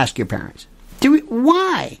 Ask your parents.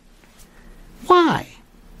 Why?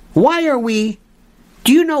 Why are we?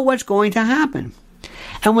 Do you know what's going to happen?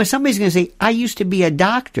 And when somebody's going to say, I used to be a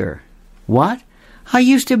doctor. What? I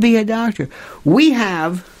used to be a doctor. We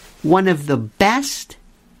have one of the best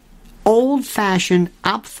old-fashioned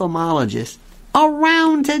ophthalmologists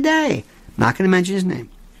around today. Not going to mention his name.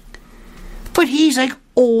 But he's like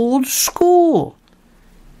old school.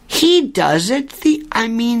 He does it.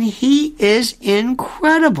 He is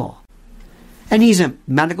incredible. And he's a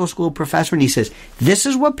medical school professor, and he says, this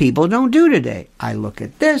is what people don't do today. I look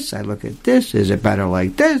at this. Is it better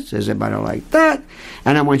like this? Is it better like that?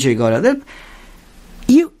 And I want you to go to this.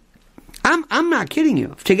 I'm not kidding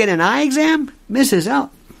you. To get an eye exam, Mrs.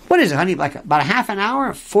 L, what is it, honey? Like about a half an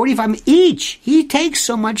hour, 45 minutes each. He takes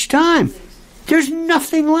so much time. There's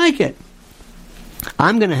nothing like it.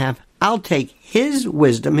 I'll take his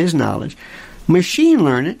wisdom, his knowledge, machine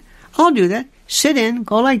learn it. I'll do that. Sit in,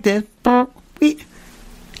 go like this.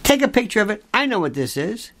 Take a picture of it. I know what this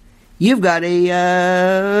is. You've got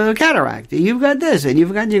a cataract. You've got this, and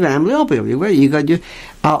you've got amblyopia.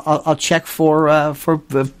 I'll check for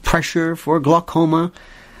pressure, for glaucoma.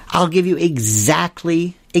 I'll give you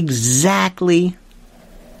exactly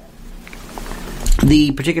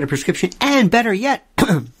the particular prescription, and better yet,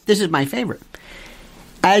 this is my favorite.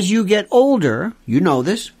 As you get older, you know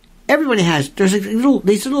this, everybody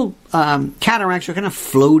these little cataracts are kind of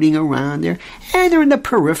floating around there, and they're in the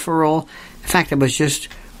peripheral. In fact, I was just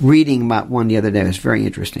reading about one the other day. It was very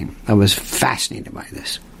interesting. I was fascinated by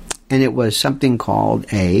this. And it was something called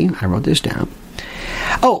I wrote this down.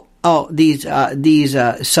 These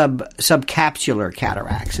subcapsular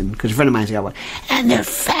cataracts, and because a friend of mine's got one, and they're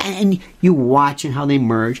fat, and you watch and how they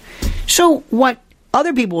merge. So what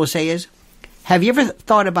other people will say is, have you ever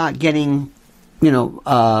thought about getting,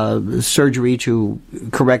 surgery to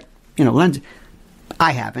correct, lenses?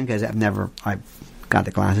 I haven't, because I got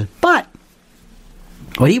the glasses. But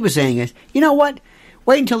what he was saying is, you know what?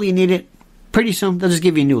 Wait until you need it. Pretty soon, they'll just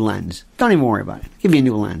give you a new lens. Don't even worry about it. Give you a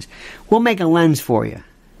new lens. We'll make a lens for you.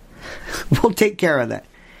 We'll take care of that.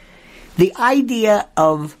 The idea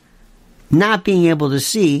of not being able to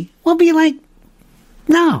see will be like,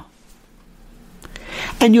 no.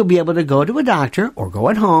 And you'll be able to go to a doctor or go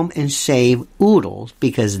at home and save oodles,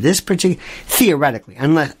 because this particular, theoretically,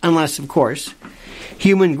 unless of course,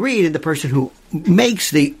 human greed and the person who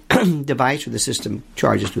makes the device or the system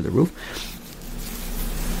charges through the roof.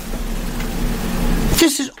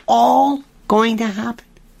 This is all going to happen.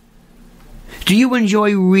 Do you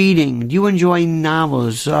enjoy reading? Do you enjoy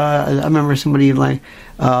novels? I remember somebody like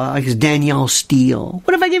Danielle Steele.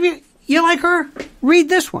 What if I give you like her? Read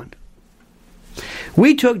this one.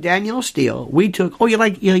 We took Danielle Steele. You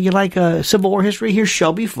like Civil War history? Here's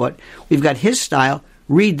Shelby Foote. We've got his style.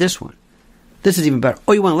 Read this one. This is even better.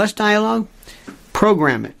 Oh, you want less dialogue?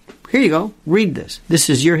 Program it. Here you go. Read this. This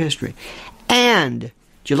is your history. And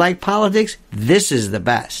do you like politics? This is the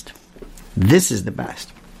best. This is the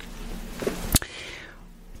best.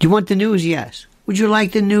 Do you want the news? Yes. Would you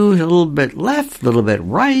like the news a little bit left, a little bit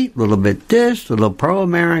right, a little bit this, a little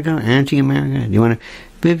pro-America, anti-America? Do you want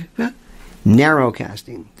to...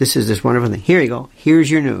 Narrowcasting. This is this wonderful thing. Here you go. Here's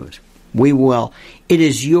your news. It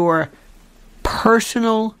is your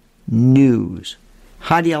personal news.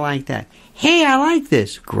 How do you like that? Hey, I like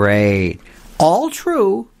this. Great. All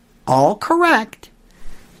true, all correct,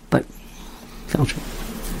 but filter.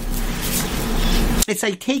 It's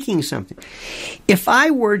like taking something. If I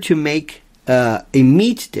were to make a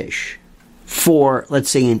meat dish for, let's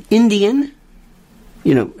say, an Indian,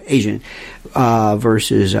 Asian,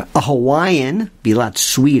 versus a Hawaiian, be a lot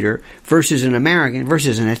sweeter, versus an American,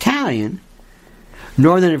 versus an Italian,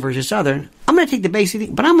 Northern versus Southern, I'm going to take the basic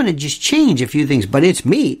thing, but I'm going to just change a few things, but it's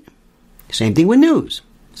meat. Same thing with news.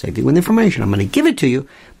 Same thing with information. I'm going to give it to you,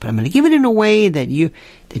 but I'm going to give it in a way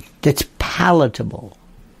that's palatable.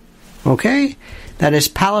 Okay? That is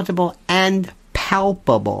palatable and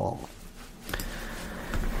palpable.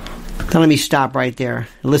 Now let me stop right there.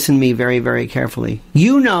 Listen to me very, very carefully.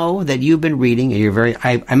 You know that you've been reading, and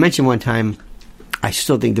I mentioned one time, I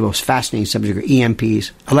still think the most fascinating subject are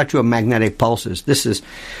EMPs, electromagnetic pulses. This is,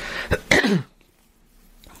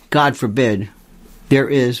 God forbid, there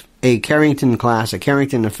is a Carrington class, a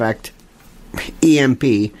Carrington effect, EMP,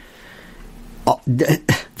 the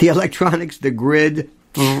electronics, the grid,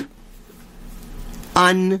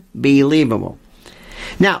 unbelievable.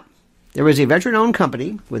 Now, there was a veteran-owned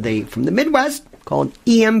company from the Midwest called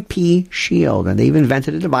EMP Shield, and they've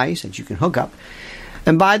invented a device that you can hook up.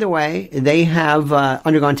 And by the way, they have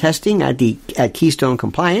undergone testing at Keystone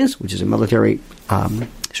Compliance, which is a military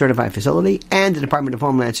certified facility, and the Department of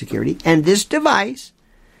Homeland Security. And this device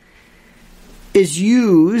is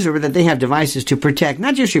used, or that they have devices to protect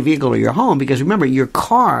not just your vehicle or your home, because remember, your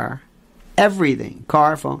car, everything,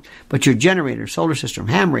 car, phone, but your generator, solar system,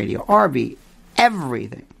 ham radio, RV,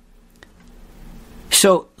 everything.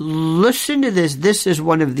 So listen to this. This is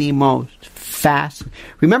one of the most fast.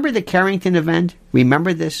 Remember the Carrington event?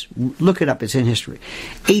 Remember this? Look it up. It's in history.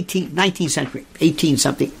 19th century,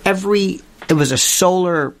 18-something. It was a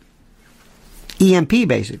solar EMP,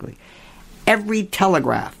 basically. Every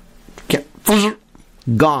telegraph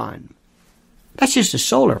gone. That's just a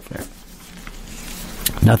solar flare.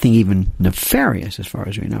 Nothing even nefarious as far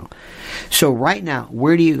as we know. So right now,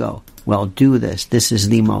 where do you go? Well, do this. This is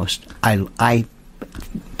the most. Do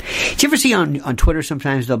you ever see on Twitter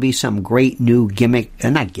sometimes there'll be some great new gimmick,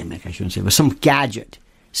 not gimmick I shouldn't say, but some gadget,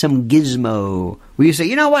 some gizmo, where you say,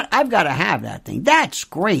 you know what, I've got to have that thing. That's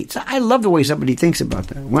great. So I love the way somebody thinks about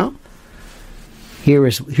that. Well,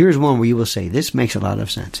 here's one where you will say, this makes a lot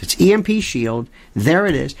of sense. It's EMP Shield. There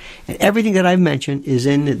it is. And everything that I've mentioned is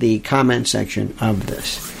in the comment section of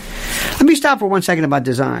this. Let me stop for 1 second about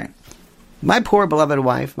design. My poor beloved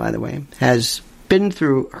wife, by the way, has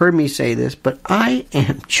heard me say this, but I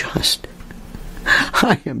am just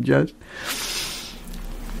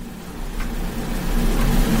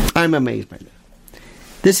I'm amazed by this.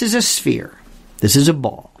 This is a sphere. This is a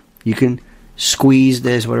ball. You can squeeze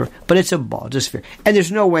this, whatever, but it's a ball, it's a sphere. And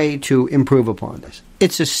there's no way to improve upon this.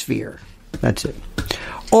 It's a sphere. That's it.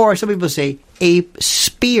 Or some people say a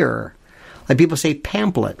spear. Like people say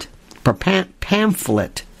pamphlet.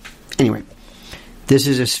 Pamphlet. Anyway, this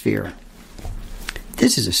is a sphere.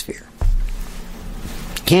 This is a sphere.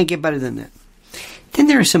 Can't get better than that. Then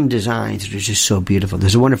there are some designs that are just so beautiful.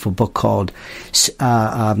 There's a wonderful book called,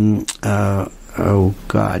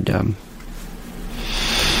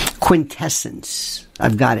 Quintessence.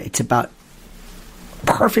 I've got it. It's about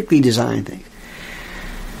perfectly designed things.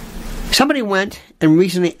 Somebody went and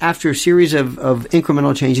recently, after a series of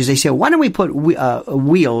incremental changes, they said, why don't we put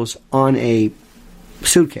wheels on a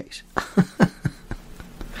suitcase?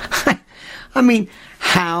 I mean,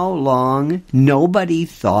 how long? Nobody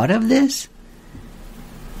thought of this?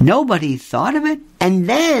 Nobody thought of it? And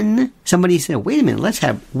then somebody said, wait a minute, let's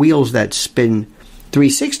have wheels that spin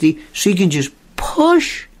 360 so you can just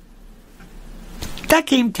push. That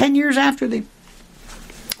came 10 years after the...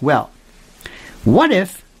 Well, what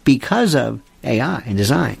if, because of AI and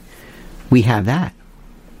design, we have that?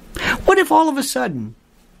 What if all of a sudden...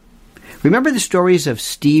 Remember the stories of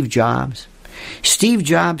Steve Jobs? Steve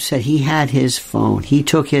Jobs said he had his phone. He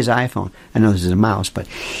took his iPhone. I know this is a mouse, but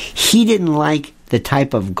he didn't like the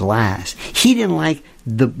type of glass. He didn't like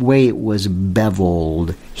the way it was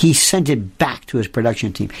beveled. He sent it back to his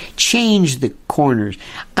production team. Changed the corners.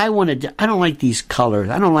 I don't like these colors.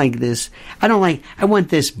 I don't like this. I want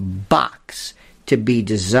this box to be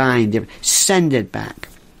designed different. Send it back.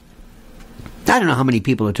 I don't know how many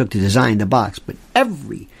people it took to design the box, but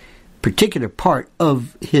every particular part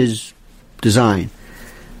of his design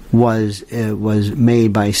was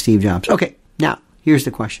made by Steve Jobs. Okay, now here's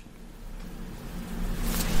the question.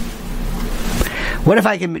 What if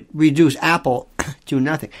I can reduce Apple to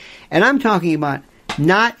nothing? And I'm talking about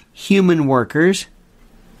not human workers,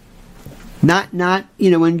 not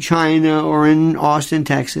in China or in Austin,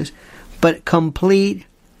 Texas, but complete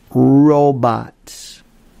robots.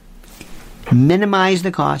 Minimize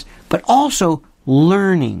the cost, but also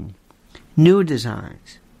learning new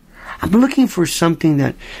designs. I'm looking for something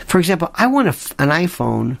that, for example, I want an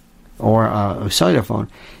iPhone or a cellular phone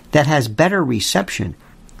that has better reception.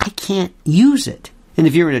 I can't use it. And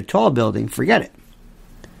if you're in a tall building, forget it.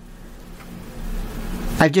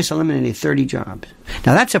 I've just eliminated 30 jobs.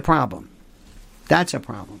 Now that's a problem. That's a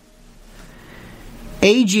problem.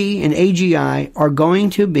 AG and AGI are going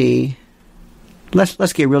to be,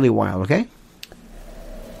 let's get really wild, okay?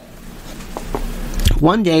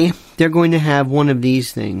 One day, they're going to have one of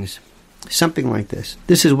these things. Something like this.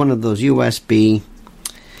 This is one of those USB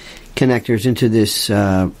connectors into this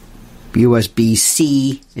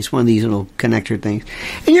USB-C. It's one of these little connector things.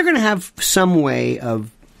 And you're going to have some way of,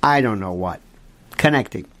 I don't know what,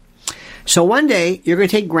 connecting. So one day, you're going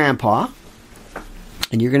to take Grandpa,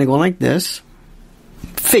 and you're going to go like this,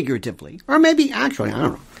 figuratively, or maybe actually, I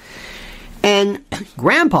don't know. And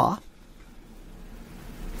Grandpa,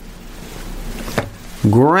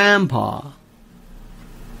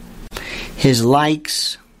 his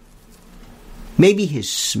likes, maybe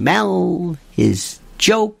his smell, his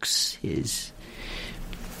jokes, his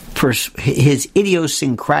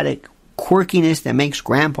idiosyncratic quirkiness that makes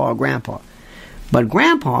Grandpa Grandpa. But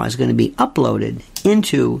Grandpa is going to be uploaded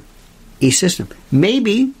into a system.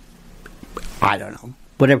 Maybe, I don't know,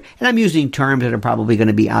 whatever. And I'm using terms that are probably going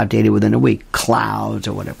to be outdated within a week. Clouds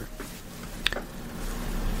or whatever.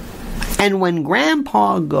 And when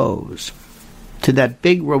Grandpa goes to that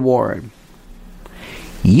big reward,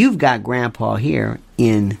 you've got Grandpa here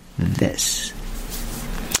in this.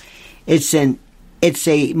 It's a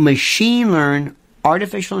machine learned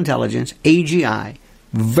artificial intelligence, AGI,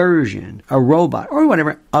 version, a robot or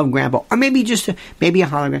whatever of Grandpa, or maybe maybe a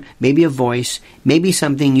hologram, maybe a voice, maybe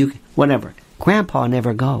something whatever. Grandpa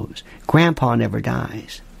never goes. Grandpa never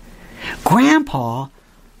dies. Grandpa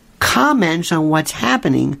comments on what's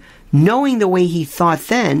happening, knowing the way he thought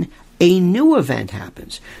then. A new event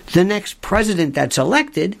happens. The next president that's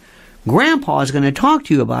elected, Grandpa is going to talk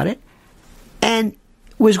to you about it and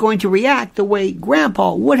was going to react the way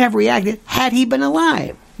Grandpa would have reacted had he been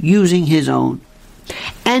alive, using his own.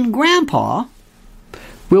 And Grandpa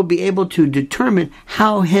will be able to determine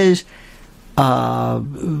how his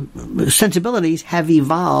sensibilities have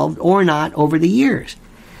evolved or not over the years.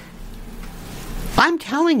 I'm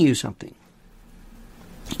telling you something.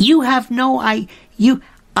 You have no idea.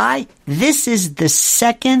 This is the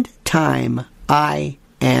second time I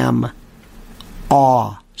am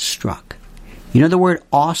awestruck. You know the word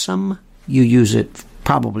awesome? You use it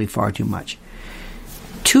probably far too much.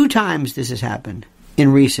 2 times this has happened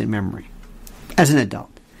in recent memory as an adult.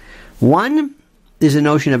 One is the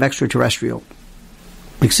notion of extraterrestrial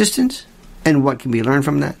existence and what can be learned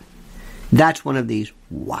from that. That's one of these.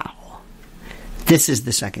 Wow. This is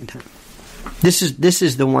the second time. This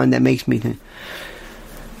is the one that makes me think.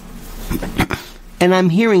 And I'm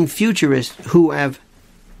hearing futurists who have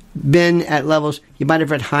been at levels, you might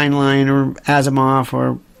have read Heinlein or Asimov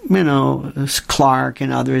or, Clarke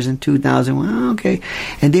and others in 2000. Well, okay.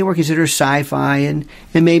 And they were considered sci-fi and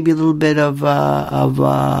maybe a little bit of I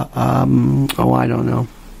don't know.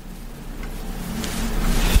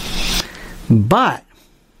 But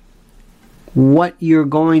what you're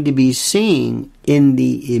going to be seeing in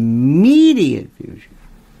the immediate future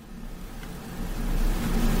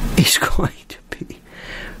is going to be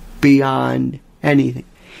beyond anything.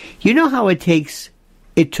 You know how it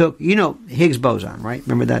took, Higgs boson, right?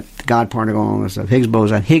 Remember that God particle and all this stuff. Higgs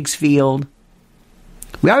boson, Higgs field.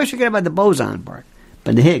 We always forget about the boson part,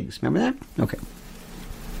 but the Higgs, remember that? Okay.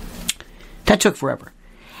 That took forever.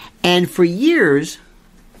 And for years,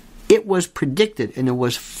 it was predicted, and it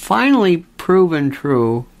was finally proven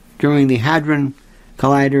true during the Hadron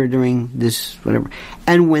Collider, during this, whatever.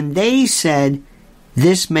 And when they said,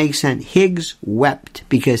 this makes sense, Higgs wept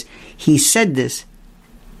because he said this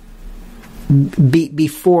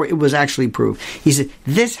before it was actually proved. He said,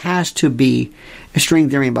 this has to be a string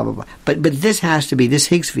theory and blah, blah, blah. But this has to be, this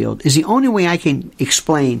Higgs field is the only way I can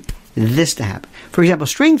explain this to happen. For example,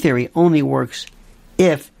 string theory only works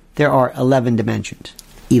if there are 11 dimensions.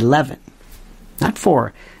 11. Not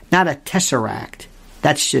 4. Not a tesseract.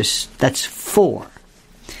 That's 4.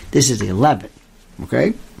 This is 11.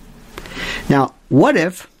 Okay? Now, what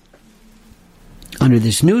if, under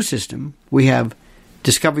this new system, we have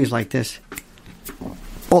discoveries like this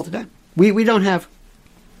all the time? We don't have,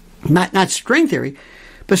 not string theory,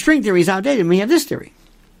 but string theory is outdated, and we have this theory.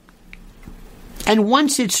 And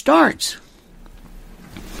once it starts,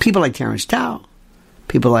 people like Terence Tao,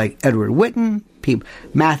 people like Edward Witten,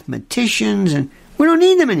 mathematicians, and we don't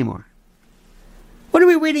need them anymore. What are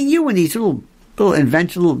we waiting you in these little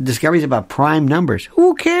inventions, little discoveries about prime numbers?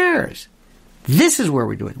 Who cares? This is where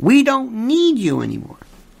we're doing. We don't need you anymore.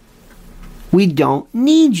 We don't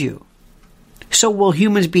need you. So will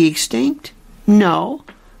humans be extinct? No.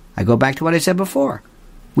 I go back to what I said before.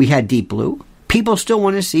 We had Deep Blue. People still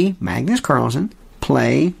want to see Magnus Carlsen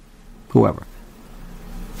play whoever.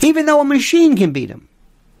 Even though a machine can beat him.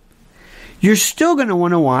 You're still going to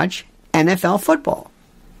want to watch NFL football.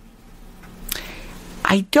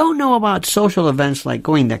 I don't know about social events like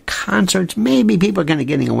going to concerts. Maybe people are going to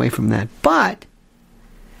getting away from that. But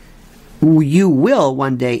you will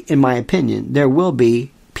one day, in my opinion, there will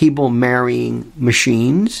be people marrying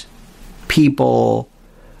machines, people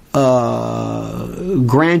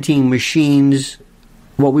granting machines,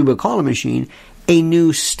 what we would call a machine, a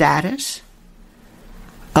new status.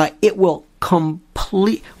 It will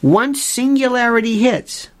complete. Once singularity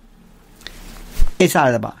hits, it's out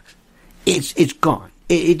of the box. It's gone.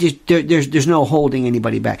 It just there's no holding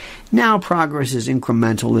anybody back. Now progress is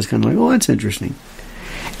incremental. It's kind of like, oh, that's interesting.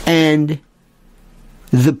 And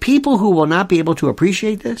the people who will not be able to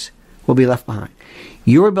appreciate this will be left behind.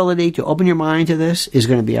 Your ability to open your mind to this is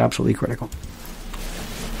going to be absolutely critical.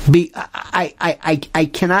 I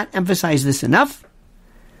cannot emphasize this enough.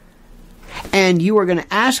 And you are going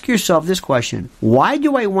to ask yourself this question: why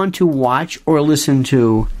do I want to watch or listen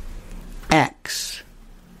to X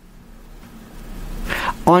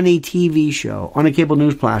on a TV show, on a cable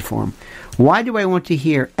news platform? Why do I want to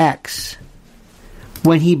hear X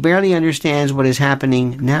when he barely understands what is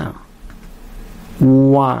happening now?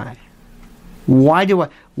 Why? Why do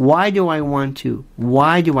I want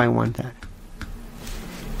that?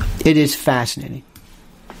 It is fascinating.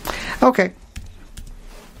 Okay.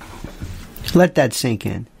 Let that sink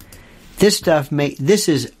in. This stuff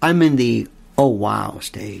I'm in the oh wow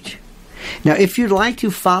stage. Now, if you'd like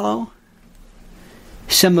to follow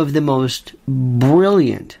some of the most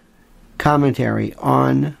brilliant commentary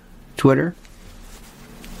on Twitter,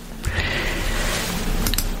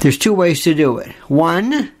 there's two ways to do it.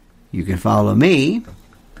 One, you can follow me,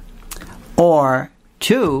 or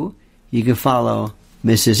two, you can follow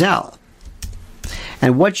Mrs. L.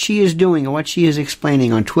 And what she is doing and what she is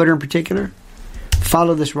explaining on Twitter in particular,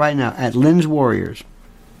 follow this right now at Lynn's Warriors.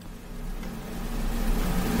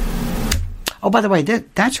 Oh, by the way,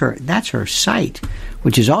 that's her site,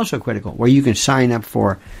 which is also critical, where you can sign up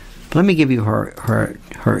for. Let me give you her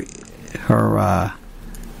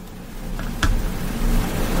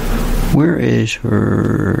where is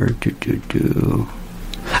her?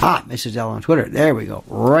 Mrs. L on Twitter. There we go.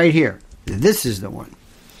 Right here. This is the one.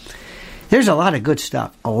 There's a lot of good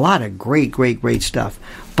stuff. A lot of great, great, great stuff.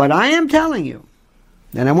 But I am telling you,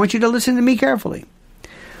 and I want you to listen to me carefully,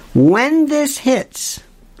 when this hits,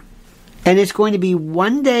 and it's going to be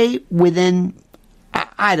one day within,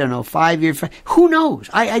 I don't know, 5 years, who knows?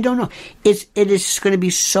 I don't know. It is going to be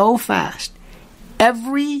so fast.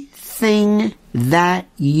 Everything that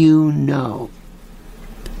you know.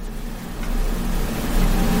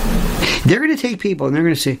 They're going to take people and they're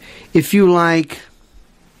going to say, if you like,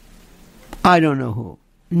 I don't know who,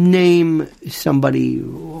 name somebody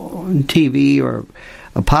on TV or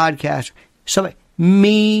a podcast, somebody,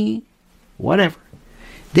 me, whatever.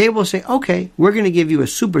 They will say, okay, we're going to give you a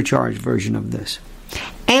supercharged version of this.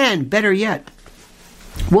 And better yet,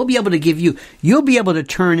 we'll be able to give you, you'll be able to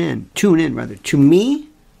tune in to me.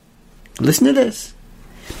 Listen to this.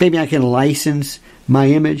 Maybe I can license my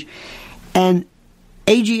image. And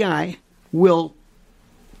AGI will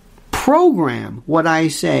program what I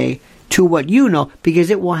say to what you know, because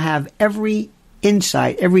it will have every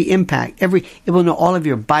insight, every impact, it will know all of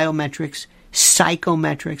your biometrics,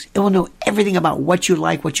 psychometrics. It will know everything about what you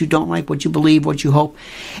like, what you don't like, what you believe, what you hope.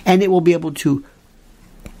 And it will be able to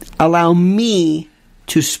allow me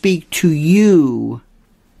to speak to you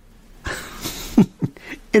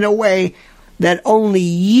in a way that only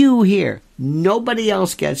you hear. Nobody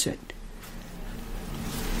else gets it.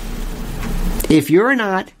 If you're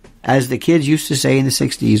not, as the kids used to say in the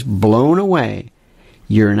 60s, blown away,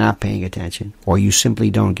 you're not paying attention, or you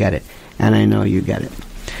simply don't get it. And I know you get it.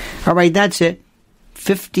 All right, that's it.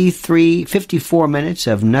 54 minutes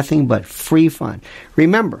of nothing but free fun.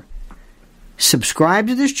 Remember, subscribe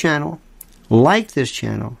to this channel, like this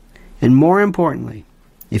channel, and more importantly,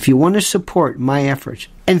 if you want to support my efforts,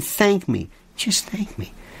 and thank me, just thank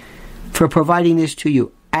me, for providing this to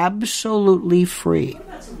you absolutely free. What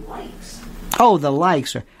about some likes? Oh, the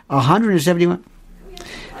likes are 171.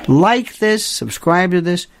 Like this, subscribe to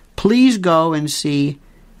this. Please go and see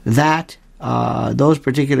that, those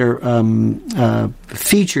particular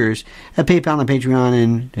features at PayPal and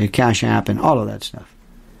Patreon and Cash App and all of that stuff.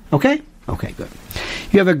 Okay? Okay, good.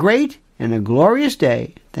 You have a great and a glorious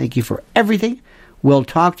day. Thank you for everything. We'll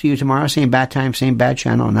talk to you tomorrow, same bat time, same bat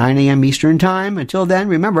channel, 9 a.m. Eastern Time. Until then,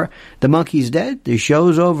 remember, the monkey's dead. The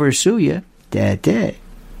show's over. Sue ya. Dead.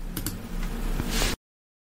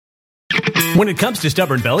 When it comes to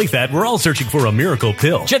stubborn belly fat, we're all searching for a miracle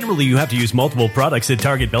pill. Generally, you have to use multiple products that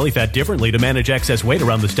target belly fat differently to manage excess weight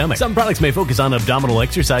around the stomach. Some products may focus on abdominal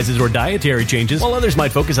exercises or dietary changes, while others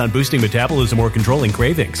might focus on boosting metabolism or controlling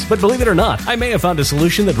cravings. But believe it or not, I may have found a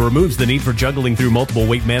solution that removes the need for juggling through multiple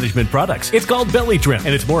weight management products. It's called Belly Trim,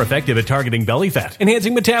 and it's more effective at targeting belly fat,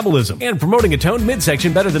 enhancing metabolism, and promoting a toned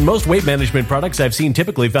midsection better than most weight management products I've seen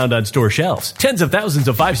typically found on store shelves. Tens of thousands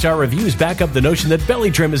of 5-star reviews back up the notion that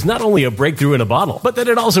Belly Trim is not only a breakthrough in a bottle, but that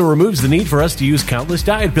it also removes the need for us to use countless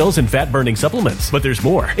diet pills and fat-burning supplements. But there's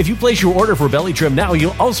more. If you place your order for Belly Trim now,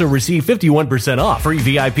 you'll also receive 51% off, free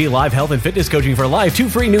VIP live health and fitness coaching for life, 2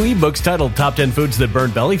 free new ebooks titled Top 10 Foods That Burn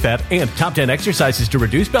Belly Fat and Top 10 Exercises to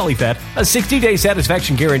Reduce Belly Fat, a 60-day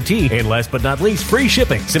satisfaction guarantee, and last but not least, free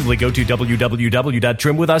shipping. Simply go to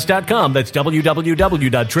www.trimwithus.com. That's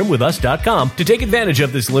www.trimwithus.com to take advantage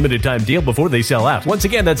of this limited time deal before they sell out. Once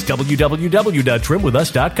again, that's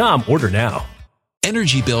www.trimwithus.com. Order now.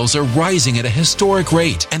 Energy bills are rising at a historic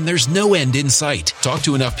rate, and there's no end in sight. Talk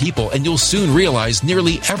to enough people, and you'll soon realize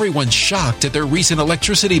nearly everyone's shocked at their recent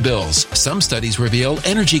electricity bills. Some studies reveal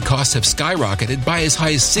energy costs have skyrocketed by as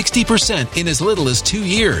high as 60% in as little as 2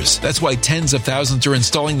 years. That's why tens of thousands are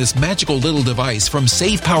installing this magical little device from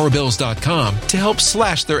SavePowerBills.com to help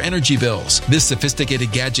slash their energy bills. This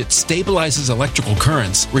sophisticated gadget stabilizes electrical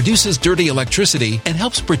currents, reduces dirty electricity, and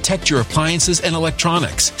helps protect your appliances and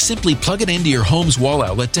electronics. Simply plug it into your home's wall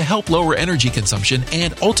outlet to help lower energy consumption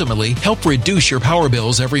and ultimately help reduce your power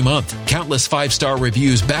bills every month. Countless 5-star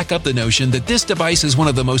reviews back up the notion that this device is one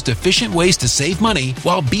of the most efficient ways to save money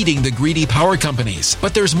while beating the greedy power companies.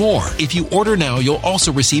 But there's more. If you order now, you'll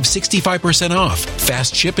also receive 65% off,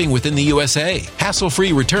 fast shipping within the USA,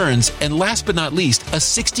 hassle-free returns, and last but not least, a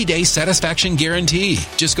 60-day satisfaction guarantee.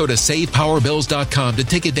 Just go to SavePowerBills.com to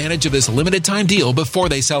take advantage of this limited time deal before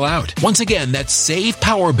they sell out. Once again, that's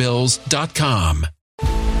SavePowerBills.com.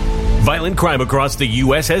 Violent crime across the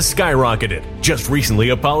U.S. has skyrocketed. Just recently,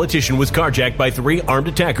 a politician was carjacked by 3 armed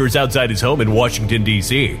attackers outside his home in Washington,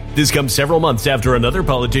 D.C. This comes several months after another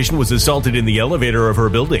politician was assaulted in the elevator of her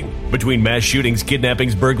building. Between mass shootings,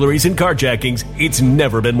 kidnappings, burglaries, and carjackings, it's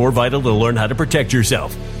never been more vital to learn how to protect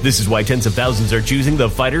yourself. This is why tens of thousands are choosing the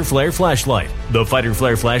Fighter Flare flashlight. The Fighter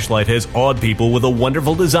Flare flashlight has awed people with a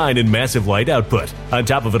wonderful design and massive light output. On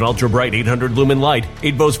top of an ultra-bright 800-lumen light,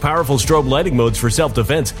 it boasts powerful strobe lighting modes for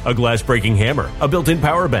self-defense, a glass-breaking hammer, a built-in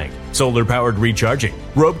power bank, solar-powered recharging,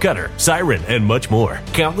 rope cutter, siren, and much more.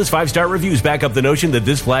 Countless 5-star reviews back up the notion that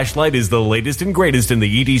this flashlight is the latest and greatest in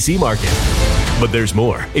the EDC market. But there's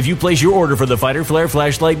more. If you place your order for the Fighter Flare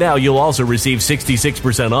flashlight now, you'll also receive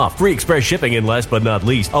 66% off, free express shipping, and last but not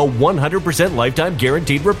least, a 100% lifetime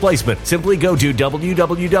guaranteed replacement. Simply go to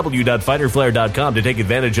www.fighterflare.com to take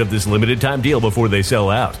advantage of this limited time deal before they sell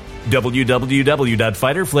out.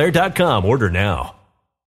 www.fighterflare.com. Order now.